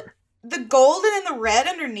gold? The gold and then the red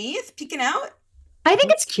underneath peeking out? I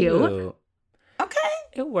think it's cute. Ooh. Okay.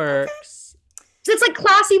 It works. So it's like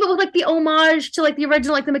classy, but with like the homage to like the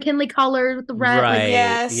original, like the McKinley colors with the red. Right. Like,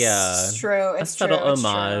 yes. Yeah. It's true. A subtle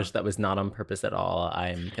homage that was not on purpose at all,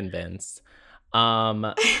 I'm convinced.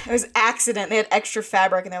 It was accident. They had extra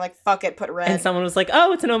fabric and they're like, fuck it, put red. And someone was like,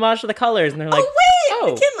 oh, it's an homage to the colors. And they're like, oh,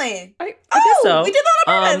 wait, McKinley. I guess so. We did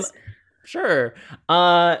that on purpose. Sure.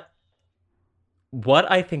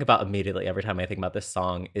 What I think about immediately every time I think about this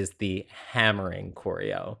song is the hammering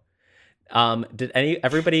choreo. Did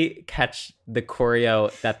everybody catch the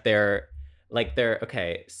choreo that they're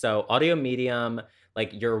okay, so audio medium,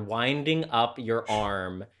 like you're winding up your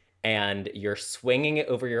arm and you're swinging it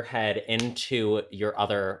over your head into your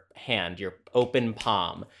other hand, your open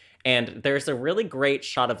palm. And there's a really great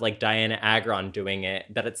shot of like Diana Agron doing it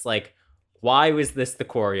that it's like, why was this the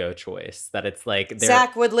choreo choice? That it's like...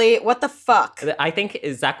 Zach Woodley, what the fuck? I think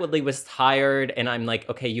Zach Woodley was tired and I'm like,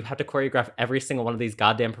 okay, you have to choreograph every single one of these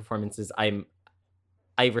goddamn performances. I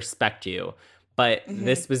respect you. But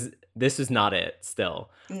this was not it still.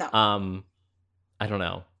 No. I don't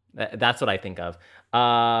know. That's what I think of.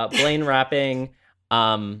 Blaine rapping,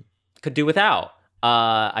 could do without.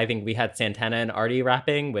 I think we had Santana and Artie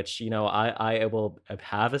rapping, which, you know, I will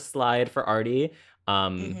have a slide for Artie.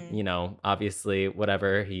 You know, obviously,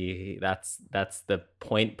 whatever that's the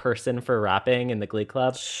point person for rapping in the Glee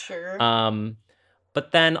Club. Sure.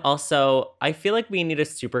 But then also, I feel like we need a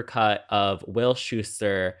supercut of Will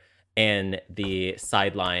Schuester in the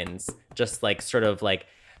sidelines, just like sort of like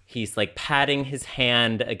he's like patting his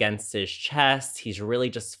hand against his chest. He's really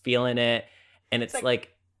just feeling it, and it's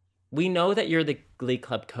like we know that you're the Glee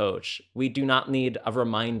Club coach. We do not need a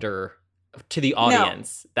reminder to the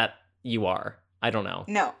audience that you are. I don't know.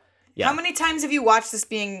 No. Yeah. How many times have you watched this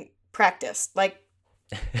being practiced? Like,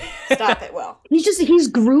 stop it, Will. He's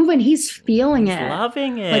grooving. He's feeling it.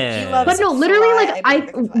 Loving it. Like, he loves but no, literally,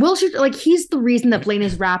 like Will Schuester, like he's the reason that Blaine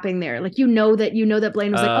is rapping there. Like, you know that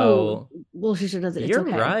Blaine was like, oh, Will Schuester does it. It's You're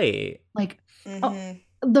okay. right. Like,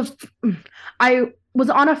 I was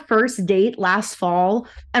on a first date last fall,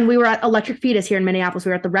 and we were at Electric Fetus here in Minneapolis. We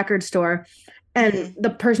were at the record store, and the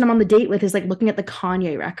person I'm on the date with is like looking at the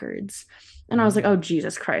Kanye records. And I was like, oh,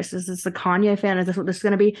 Jesus Christ, is this a Kanye fan? Is this what this is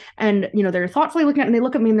going to be? And, you know, they're thoughtfully looking at it, and they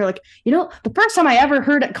look at me and they're like, you know, the first time I ever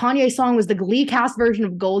heard a Kanye song was the Glee cast version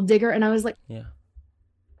of Gold Digger. And I was like, yeah.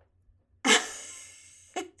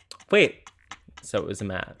 Wait, so it was a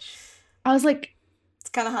match. I was like, it's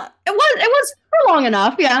kind of hot. It was for long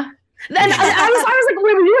enough. Yeah. Then I was like,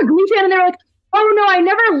 wait, were you a Glee fan? And they were like, oh no, I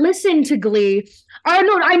never listened to Glee. I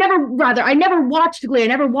never watched Glee. I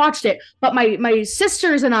never watched it. But my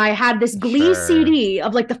sisters and I had this Glee CD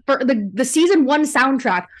of like the season 1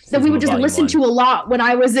 soundtrack that we would just listen to a lot when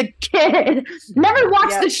I was a kid. Never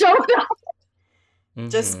watched the show.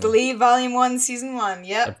 Just Glee Volume 1, Season 1.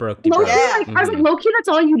 Yep. I broke I was like, low-key, that's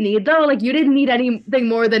all you need though. Like, you didn't need anything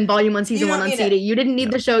more than Volume 1, Season 1 on CD. You didn't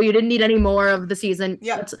need the show. You didn't need any more of the season.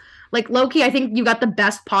 Yeah. Like, low-key, I think you got the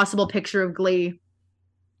best possible picture of Glee.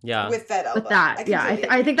 Yeah. With that album. With that.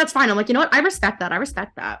 I think that's fine. I'm like, you know what? I respect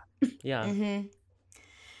that. Yeah.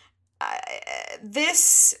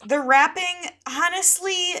 The rapping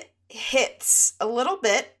honestly hits a little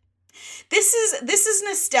bit. This is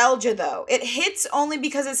nostalgia though. It hits only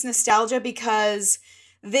because it's nostalgia, because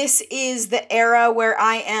this is the era where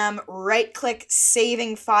I am right-click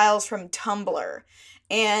saving files from Tumblr.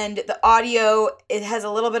 And the audio, it has a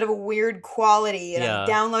little bit of a weird quality. And I'm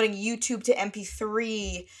downloading YouTube to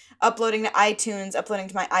MP3, uploading to iTunes, uploading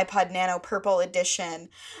to my iPod Nano Purple Edition.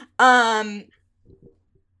 That's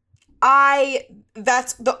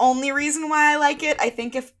the only reason why I like it. I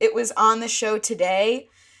think if it was on the show today,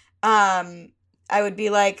 I would be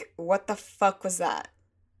like, what the fuck was that?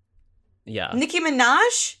 Yeah. Nicki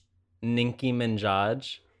Minaj?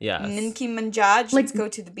 Yes. Nicki Minaj, let's go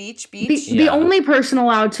to the beach. The only person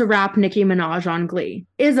allowed to rap Nicki Minaj on Glee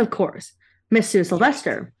is, of course, Miss Sue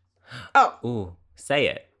Sylvester. Oh. Ooh, say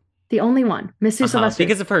it. The only one, Miss Sue Sylvester.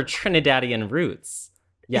 Because of her Trinidadian roots.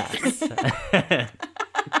 Yes.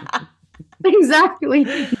 Exactly.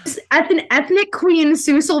 Ethnic queen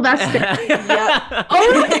Sue Sylvester. Yeah.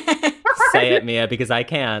 Oh, Say it, Mia, because I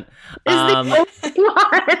can't.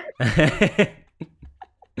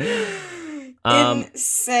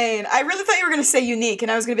 Insane. I really thought you were going to say unique,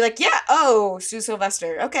 and I was going to be like, yeah, Sue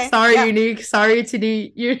Sylvester. Okay. Sorry, yeah. unique. Sorry to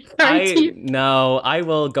the... No, I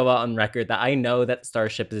will go out on record that I know that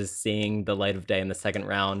Starship is seeing the light of day in the second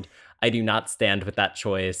round. I do not stand with that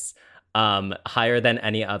choice. Higher than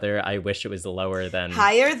any other. I wish it was lower than...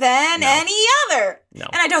 Higher than any other. No.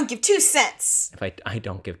 And I don't give 2 cents. If I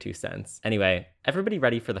don't give 2 cents. Anyway, everybody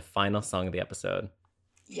ready for the final song of the episode?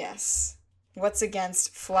 Yes. What's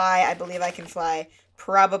against Fly? I Believe I Can Fly.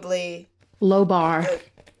 Probably... Low bar.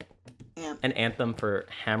 Yeah. An anthem for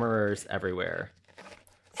hammerers everywhere.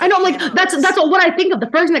 I know, like, that's what I think of. The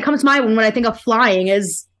first thing that comes to mind when I think of flying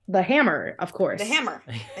is the hammer, of course. The hammer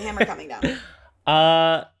coming down.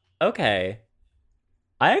 Okay.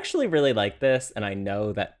 I actually really like this, and I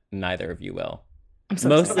know that neither of you will. I'm so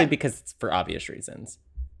Mostly because it's for obvious reasons.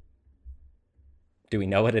 Do we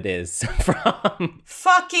know what it is from?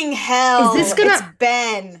 Fucking hell. Is this gonna... It's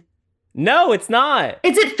Ben. No, it's not.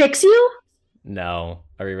 Is it Fix You? No.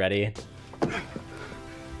 Are we ready? All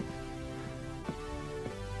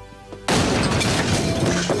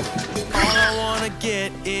I wanna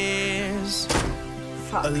get is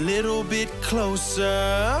a little bit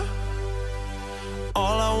closer.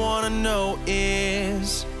 All I wanna know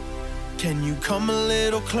is, can you come a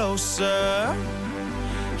little closer?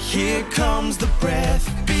 Here comes the breath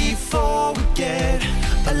before we get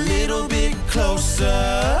a little bit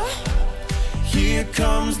closer. Here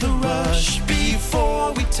comes the rush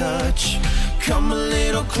before we touch. Come a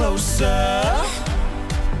little closer.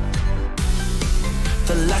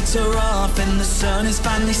 The lights are off and the sun is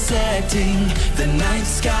finally setting. The night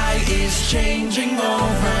sky is changing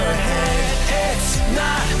overhead. It's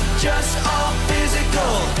not just all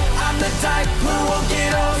physical. I'm the type who will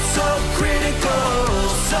get oh so critical.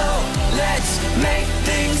 So let's make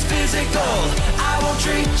things physical. I won't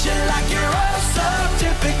treat you like you're oh so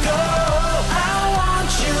typical. I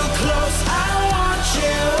want you close, I want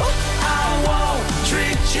you. I won't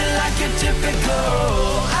treat you like you're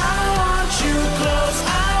typical. I want you close,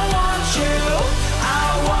 I want you.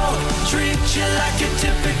 I won't treat you like you're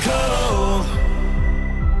typical.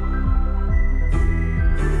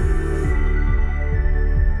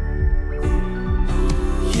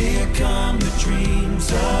 Here come the dreams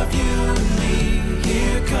of you and me.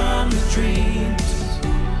 Here come the dreams.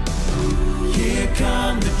 Here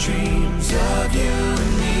come the dreams of you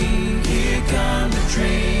and me. Here come the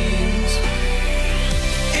dreams.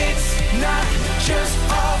 It's not just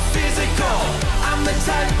all physical. I'm the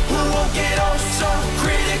type who won't get oh so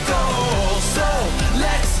critical. So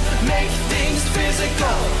let's make things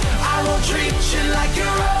physical. I won't treat you like you're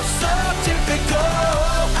oh so typical.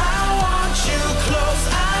 I want you close,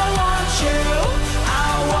 I want you.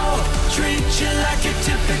 I won't treat you like you're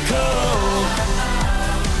typical.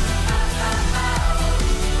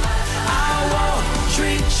 I won't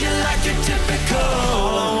treat you like you're typical.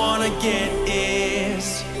 All I wanna get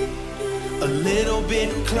is a little bit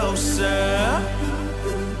closer.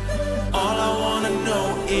 All I wanna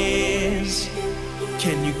know is,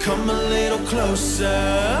 can you come a little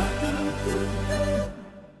closer?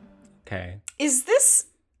 Okay. Is this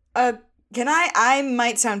I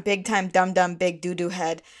might sound big time dumb big doo-doo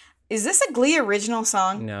head. Is this a Glee original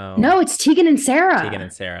song? No, it's Tegan and Sarah. Tegan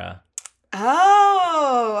and Sarah.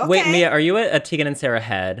 Oh, okay. Wait, Mia, are you a Tegan and Sarah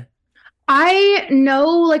head? I know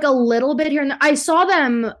like a little bit here and there. I saw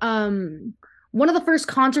them one of the first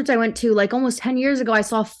concerts I went to like almost 10 years ago. I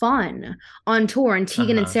saw Fun on tour and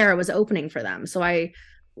Tegan and Sarah was opening for them. So I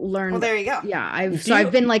learned. Well, there you go. Yeah,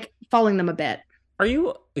 I've been like following them a bit.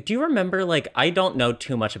 Do you remember, like, I don't know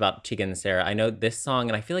too much about Tegan and Sarah. I know this song,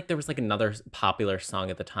 and I feel like there was like another popular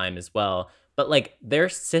song at the time as well. But like, they're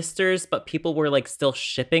sisters, but people were like still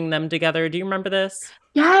shipping them together. Do you remember this?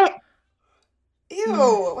 Yeah.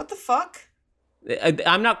 Ew, what the fuck?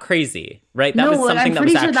 I'm not crazy, right? That was something that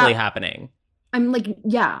was actually happening. I'm like,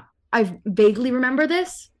 yeah, I vaguely remember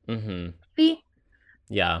this. Mm-hmm.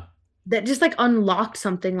 Yeah. That just like unlocked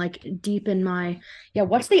something like deep in my,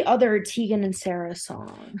 what's the other Tegan and Sarah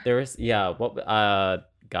song? There was,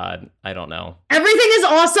 God, I don't know. Everything is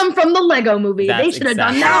Awesome from the Lego Movie. They should have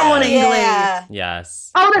done that one in Glee. Yes.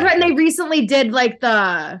 Oh, that's right. And they recently did like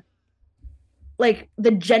the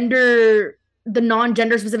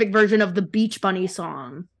non-gender specific version of the Beach Bunny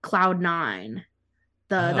song, Cloud Nine.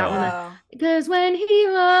 That one. Because when he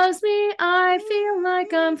loves me, I feel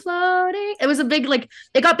like I'm floating. It was a big, like,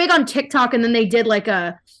 it got big on TikTok, and then they did like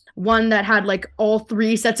a one that had like all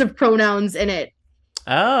 3 sets of pronouns in it.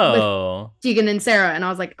 Oh. With Tegan and Sarah, and I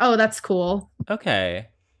was like, oh, that's cool. Okay.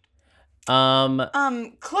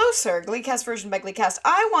 Closer, Gleecast version by Gleecast.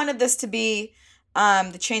 I wanted this to be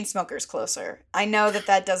the Chainsmokers Closer. I know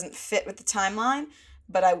that doesn't fit with the timeline,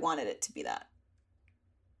 but I wanted it to be that.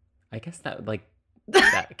 I guess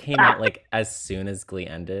that came out like as soon as Glee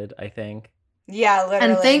ended, I think. Yeah,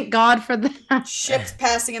 literally. And thank God for that. Ships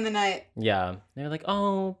passing in the night. Yeah. They're like,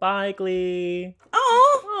 oh, bye, Glee.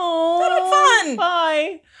 Oh, that'd be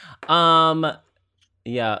fun. Bye.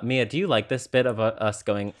 Yeah, Mia, do you like this bit of us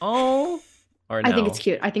going, oh, or no? I think it's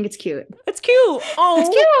cute. It's cute. It's cute. Oh, it's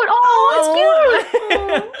cute. Oh, it's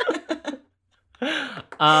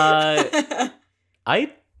cute.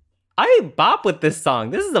 I bop with this song.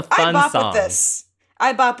 This is a fun song.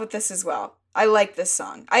 I bop with this as well. I like this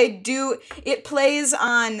song. I do. It plays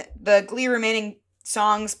on the Glee remaining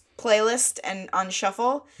songs playlist and on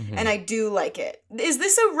shuffle, and I do like it. Is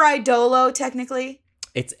this a Rydolo technically?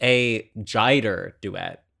 It's a Jider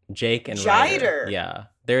duet. Jake and Ryder. Yeah.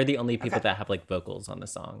 They're the only people that have like vocals on the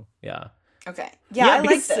song. Yeah. Okay. Yeah, I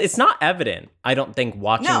like this. It's not evident, I don't think,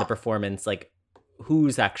 watching the performance, like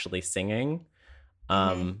who's actually singing.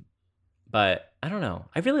 But I don't know.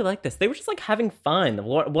 I really like this. They were just like having fun.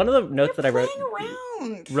 One of the notes that I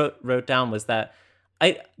wrote down was that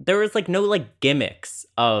there was like no like gimmicks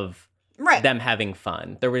of them having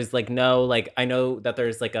fun. There was like no like, I know that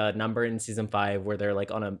there's like a number in season 5 where they're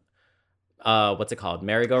like on a what's it called,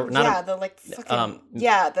 merry-go-round?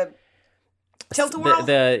 The tilt-a-whirl,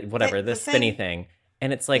 the spinny thing,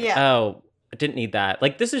 and it's like oh, I didn't need that.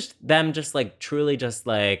 Like this is them just like truly just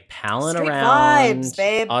like palling straight around vibes,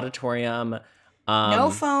 babe. Auditorium. No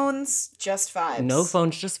phones, just vibes. No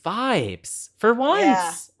phones, just vibes. For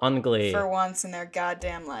once on Glee. For once in their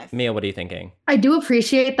goddamn life. Mia, what are you thinking? I do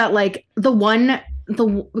appreciate that, like,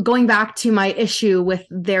 going back to my issue with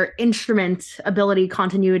their instrument ability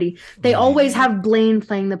continuity, they always have Blaine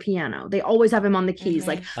playing the piano. They always have him on the keys.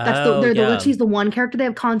 Like that's he's the one character they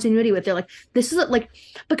have continuity with. They're like, this is like,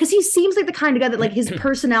 because he seems like the kind of guy that like his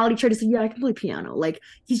personality trait is like, yeah, I can play piano. Like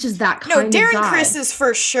he's just that kind of guy. No, Darren Criss is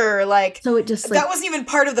for sure. Like, so it just like, that wasn't even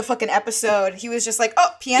part of the fucking episode. He was just like,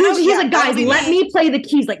 oh, piano. He's like, guys, let me play the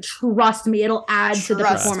keys. Like, trust me, it'll add to the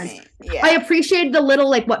performance. Yeah. I appreciate the little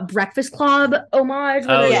like Breakfast Club homage.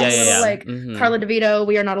 Like Carla DeVito,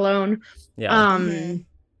 We Are Not Alone. Yeah.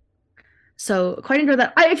 So quite enjoyed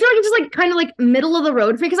that. I feel like it's just like kind of like middle of the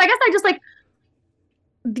road for me, because I guess I just like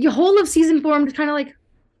the whole of season 4. I'm just kind of like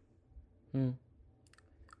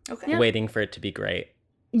waiting for it to be great.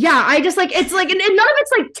 Yeah, I just like it's like and none of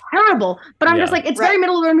it's like terrible, but I'm just like it's very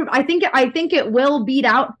middle of the road. I think it will beat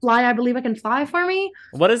out Fly, I Believe I Can Fly for me.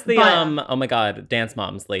 What is the oh my god, Dance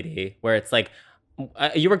Moms lady, where it's like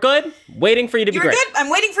you were good, waiting for you to be great. Good. I'm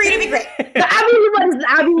waiting for you to be great. The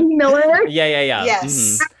Abby Lee Miller. Yeah.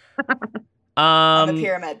 Yes. On the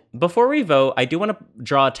pyramid. Before we vote, I do want to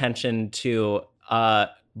draw attention to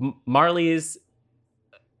Marley's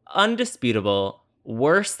undisputable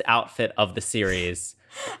worst outfit of the series.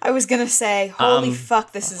 I was gonna say, holy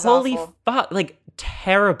fuck, this is holy awful. Fuck, like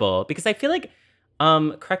terrible. Because I feel like,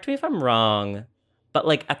 correct me if I'm wrong, but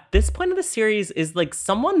like at this point of the series, is like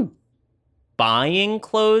someone buying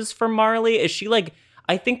clothes for Marley? Is she like?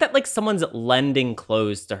 I think that like someone's lending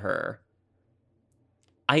clothes to her.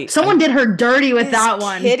 Someone did her dirty with that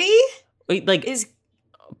one. Kitty? Wait, like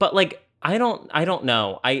but like I don't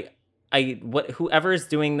know. Whoever is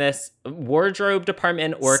doing this, wardrobe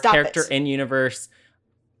department or character in universe,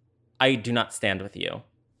 I do not stand with you.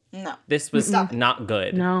 No. This was not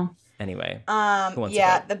good. No. Anyway.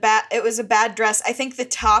 It was a bad dress. I think the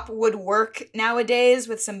top would work nowadays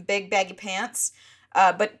with some big baggy pants.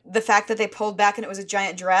 But the fact that they pulled back and it was a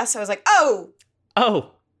giant dress, I was like, oh.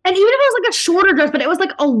 And even if it was like a shorter dress, but it was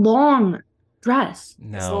like a long dress.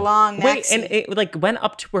 No. It was long neck. Wait, and it like went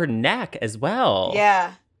up to her neck as well.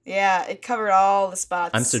 Yeah, it covered all the spots.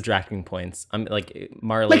 I'm subtracting points. I'm like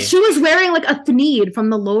Marley. Like she was wearing like a Thneed from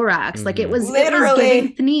the Lorax. Mm-hmm. Like it was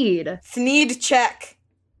literally Thneed. Thneed check.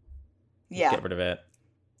 Yeah. Get rid of it.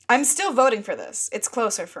 I'm still voting for this. It's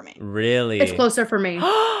closer for me. Really? It's closer for me.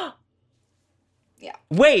 Yeah.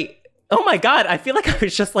 Wait. Oh my god, I feel like I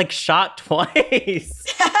was just like shot twice.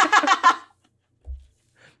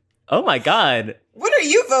 Oh my god. What are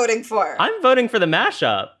you voting for? I'm voting for the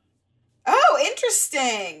mashup. Oh,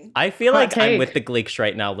 interesting. I feel like I'm with the Gleeks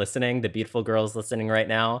right now listening, the beautiful girls listening right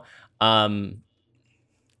now.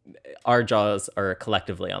 Our jaws are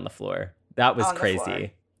collectively on the floor. That was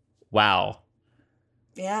crazy. Wow.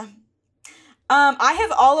 Yeah. I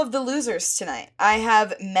have all of the losers tonight. I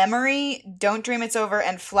have Memory, Don't Dream It's Over,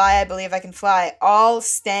 and Fly, I Believe I Can Fly, all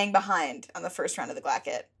staying behind on the first round of the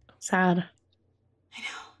Glacket. Sad. I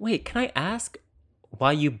know. Wait, can I ask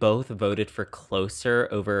why you both voted for Closer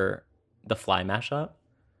over the Fly mashup?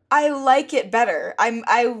 I like it better.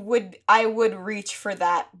 I would reach for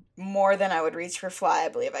that more than I would reach for Fly. I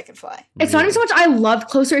believe I can fly. It's not even so much I love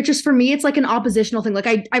Closer. It's just for me, it's like an oppositional thing.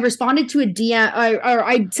 Like I responded to a DM, or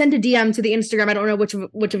I sent a DM to the Instagram. I don't know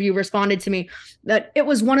which of you responded to me. That it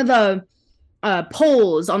was one of the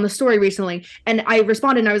polls on the story recently, and I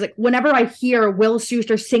responded and I was like, whenever I hear Will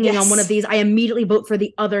Schuester singing on one of these, I immediately vote for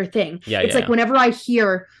the other thing. It's like whenever I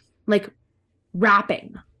hear like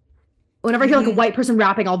rapping. Whenever I hear like a white person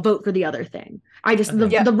rapping, I'll vote for the other thing. I just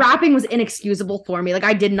the rapping was inexcusable for me. Like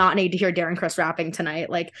I did not need to hear Darren Criss rapping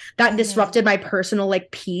tonight. Like that disrupted my personal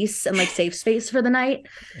like peace and like safe space for the night.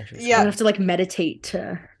 Yeah, I have to like meditate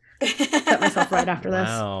to set myself right after this.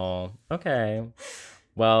 Wow. Okay.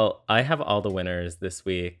 Well, I have all the winners this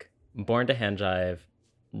week: Born to Hand Jive,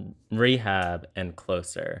 Rehab, and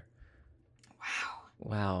Closer.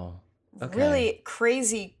 Wow. Okay. Really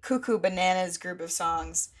crazy, cuckoo bananas group of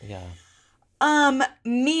songs. Yeah.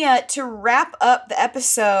 Mia, to wrap up the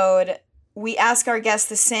episode, we ask our guests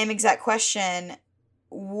the same exact question.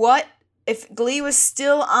 What if Glee was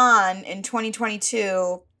still on in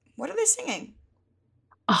 2022? What are they singing?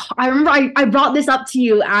 Oh, I remember I brought this up to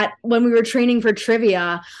you when we were training for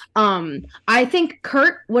trivia. I think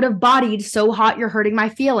Kurt would have bodied So Hot You're Hurting My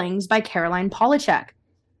Feelings by Caroline Polachek.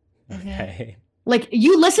 Okay. Like,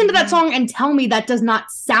 you listen to that song and tell me that does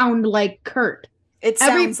not sound like Kurt. It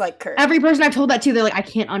sounds like Kurt. Every person I've told that to, they're like, I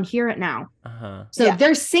can't unhear it now. So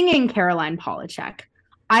they're singing Caroline Polachek.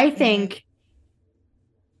 I think,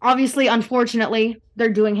 obviously, unfortunately,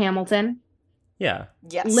 they're doing Hamilton. Yeah.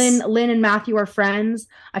 Yes. Lynn and Matthew are friends.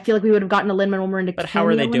 I feel like we would have gotten a Lin-Manuel Miranda. But how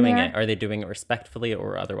are they doing it? Are they doing it respectfully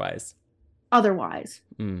or otherwise? Otherwise.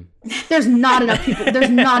 There's not enough people.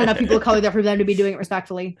 There's not enough people of color there for them to be doing it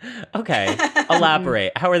respectfully. Okay.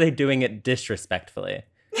 Elaborate. How are they doing it disrespectfully?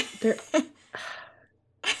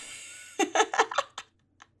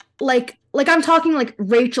 Like I'm talking like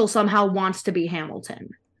Rachel somehow wants to be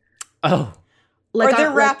Hamilton. Oh. Like, or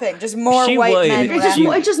they're rapping, just more white men.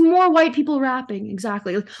 It's just more white people rapping,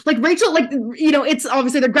 exactly. Like Rachel, like, you know, it's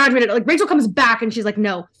obviously they're graduated. Like Rachel comes back and she's like,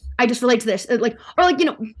 no, I just relate to this. Like, or like, you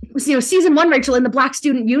know, season 1 Rachel in the Black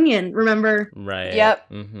Student Union, remember? Right.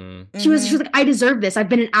 Yep. She was like, I deserve this. I've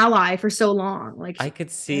been an ally for so long. Like I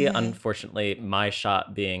could see, unfortunately, my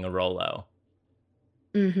shot being a Rolo.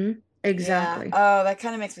 Exactly. Yeah. Oh, that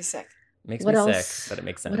kind of makes me sick. Makes me sick, but it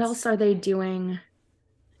makes sense. What else are they doing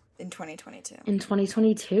in 2022? In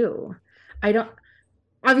 2022, I don't.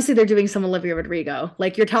 Obviously, they're doing some Olivia Rodrigo.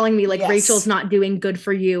 Like you're telling me, like Rachel's not doing Good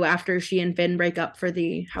for You after she and Finn break up for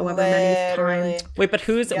the however many times. Wait, but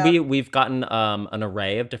who's we've gotten an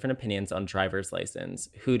array of different opinions on Driver's License.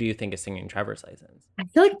 Who do you think is singing Driver's License? I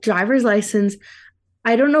feel like Driver's License.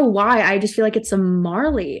 I don't know why. I just feel like it's a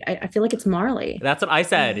Marley. I feel like it's Marley. That's what I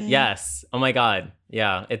said. Yes. Oh my God.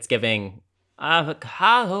 Yeah. It's giving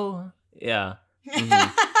avocado. Yeah.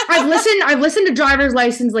 I've listened to Driver's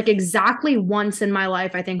License like exactly once in my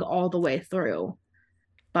life, I think all the way through.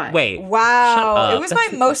 But wait. Wow. It was my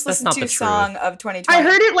most listened to song of 2020. I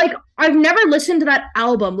heard it like I've never listened to that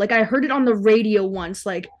album. Like I heard it on the radio once,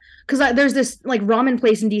 like because there's this like ramen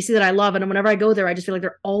place in DC that I love, and whenever I go there, I just feel like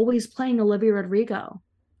they're always playing Olivia Rodrigo.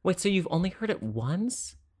 Wait, so you've only heard it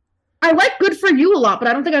once? I like Good for You a lot, but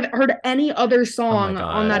I don't think I've heard any other song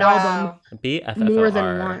on that album more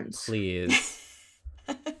than once. Please.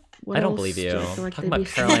 I don't believe you. Like talking about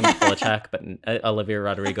Caroline Polachek, but Olivia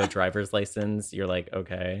Rodrigo Driver's License, you're like,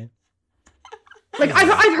 okay. Like I've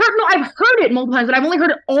heard it multiple times, but I've only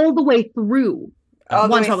heard it all the way through.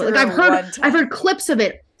 Once like I've heard clips of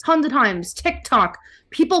it tons of times. TikTok,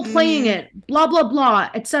 people playing it, blah blah blah,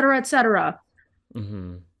 etc. etc.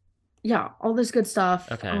 Yeah, all this good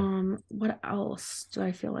stuff. Okay. What else do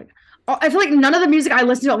I feel like? I feel like none of the music I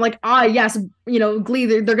listen to, I'm like, yes, you know, Glee,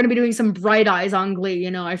 they're going to be doing some Bright Eyes on Glee, you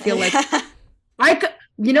know, I feel like I could,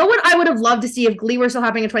 you know what I would have loved to see if Glee were still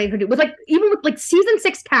happening in 2022 with like, even with like season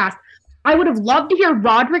 6 cast, I would have loved to hear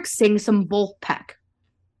Roderick sing some Wolfpack.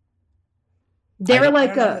 They're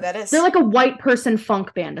like a white person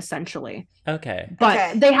funk band essentially. Okay.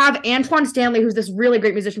 But they have Antoine Stanley, who's this really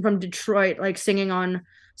great musician from Detroit, like singing on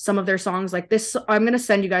some of their songs like this. I'm going to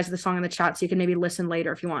send you guys the song in the chat so you can maybe listen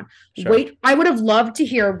later if you want. Sure. I would have loved to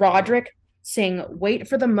hear Roderick sing Wait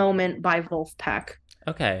for the Moment by Wolfpack.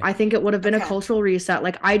 Okay. I think it would have been a cultural reset.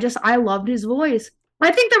 Like I loved his voice.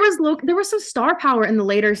 I think there was some star power in the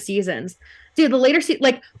later seasons. Dude, the later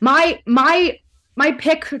like my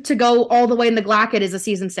pick to go all the way in the Glacket is a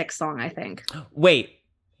season 6 song, I think. Wait,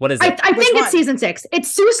 what is it? I think it's season 6. It's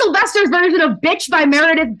Sue Sylvester's version of Bitch by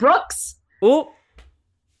Meredith Brooks. Ooh.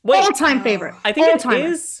 All-time favorite. I think All-timer. it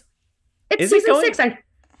is. It's Is season it 6.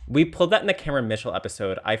 We pulled that in the Cameron Mitchell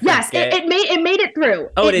episode. I forget. Yes, it made it through.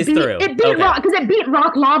 Oh, it is through. It beat Okay. Rock because it beat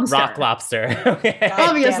Rock Lobster. Rock Lobster. Okay.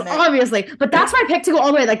 Obviously. But that's my pick to go all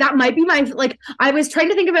the way. Like that might be my I was trying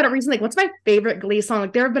to think about it recently. Like, what's my favorite Glee song?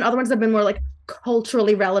 Like there have been other ones that have been more like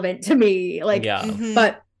culturally relevant to me. Like,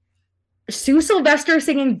 but Sue Sylvester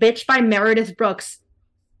singing "Bitch" by Meredith Brooks.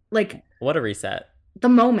 Like, what a reset. The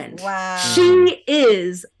moment. Wow. She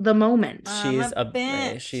is the moment. She's a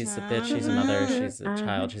bitch. She's a bitch. She's a mother. She's a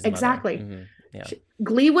child. She's a exactly. mother. Mm-hmm. Yeah.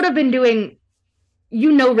 Glee would have been doing,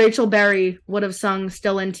 Rachel Berry would have sung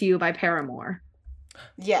 "Still Into You" by Paramore.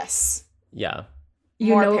 Yes. Yeah.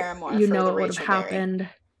 Paramore. You for know the it would have Rachel Berry. happened.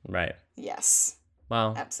 Right. Yes.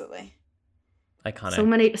 Wow. Absolutely.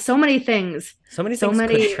 Iconic. So many things. So many things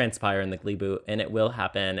could transpire in the Glee boot, and it will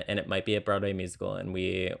happen, and it might be a Broadway musical, and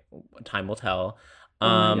time will tell.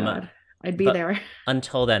 Oh my God. I'd be there.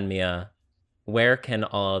 Until then, Mia, where can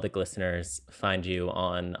all the listeners find you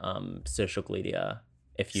on social media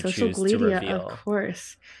if you choose to reveal? Of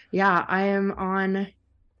course. Yeah, I am on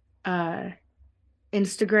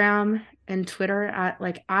Instagram and Twitter at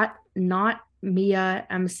not Mia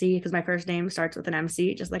MC, because my first name starts with an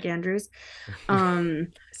MC, just like Andrew's. You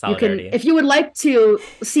can, if you would like to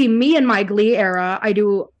see me in my Glee era, I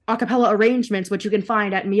do a cappella arrangements, which you can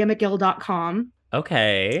find at miamcgill.com.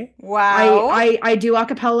 Okay. Wow. I do a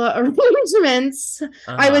cappella arrangements.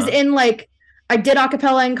 I was in I did a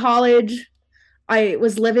cappella in college. I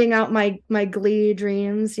was living out my Glee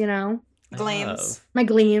dreams, Gleams. My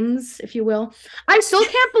gleams, if you will. I still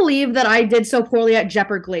can't believe that I did so poorly at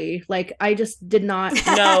Jeopardy. I just did not.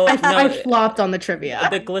 I flopped on the trivia.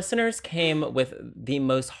 The listeners came with the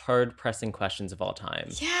most hard-pressing questions of all time.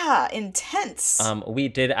 Yeah, intense. We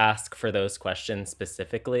did ask for those questions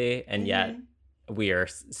specifically, and yet we are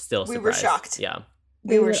still surprised. We were shocked. Yeah.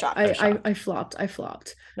 We were shocked. I flopped.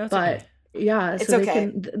 No, it's but okay. Yeah, it's so okay.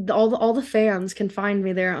 They can, all the fans can find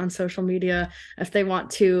me there on social media if they want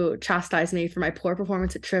to chastise me for my poor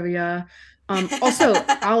performance at trivia. Also,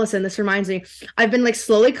 Allison, this reminds me, I've been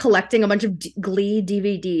slowly collecting a bunch of Glee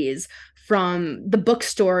DVDs from the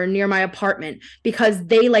bookstore near my apartment, because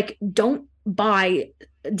they don't buy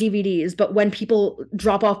DVDs, but when people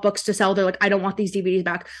drop off books to sell, they're like, I don't want these DVDs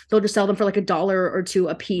back. They'll just sell them for $1 or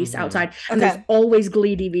 $2 a piece outside. And there's always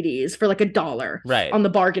Glee DVDs for $1 on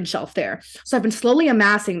the bargain shelf there. So I've been slowly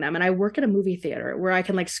amassing them, and I work at a movie theater where I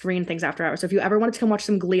can screen things after hours. So if you ever wanted to come watch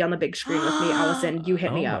some Glee on the big screen with me, Allison, you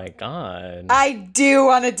hit me up. Oh my God. I do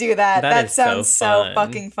want to do that. That sounds so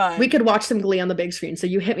fucking fun. We could watch some Glee on the big screen, so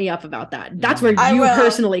you hit me up about that. That's where you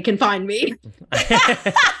personally can find me.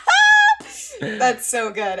 That's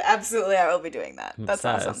so good. Absolutely, I will be doing that. That's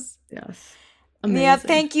awesome. Yes. Amazing. Mia,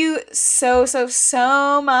 thank you so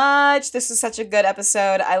much. This was such a good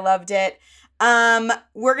episode. I loved it.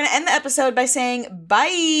 We're gonna end the episode by saying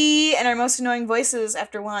bye and our most annoying voices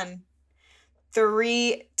after 1,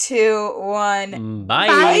 3, 2, 1. Bye.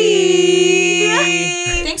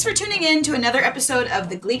 Thanks for tuning in to another episode of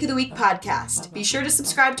the Gleek of the Week podcast. Be sure to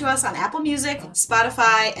subscribe to us on Apple Music,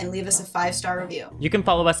 Spotify, and leave us a 5-star review. You can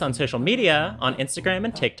follow us on social media on Instagram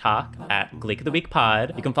and TikTok at Gleek of the Week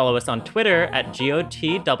Pod. You can follow us on Twitter at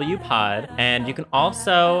GOTWPod. And you can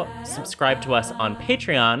also subscribe to us on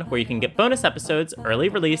Patreon, where you can get bonus episodes, early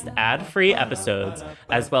released ad-free episodes,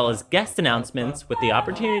 as well as guest announcements with the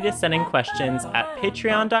opportunity to send in questions at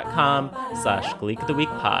patreon.com/Gleek of the Week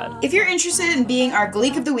Pod. If you're interested in being our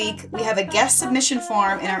Gleek of the Week, we have a guest submission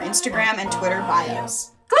form in our Instagram and Twitter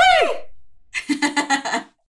bios. Glee!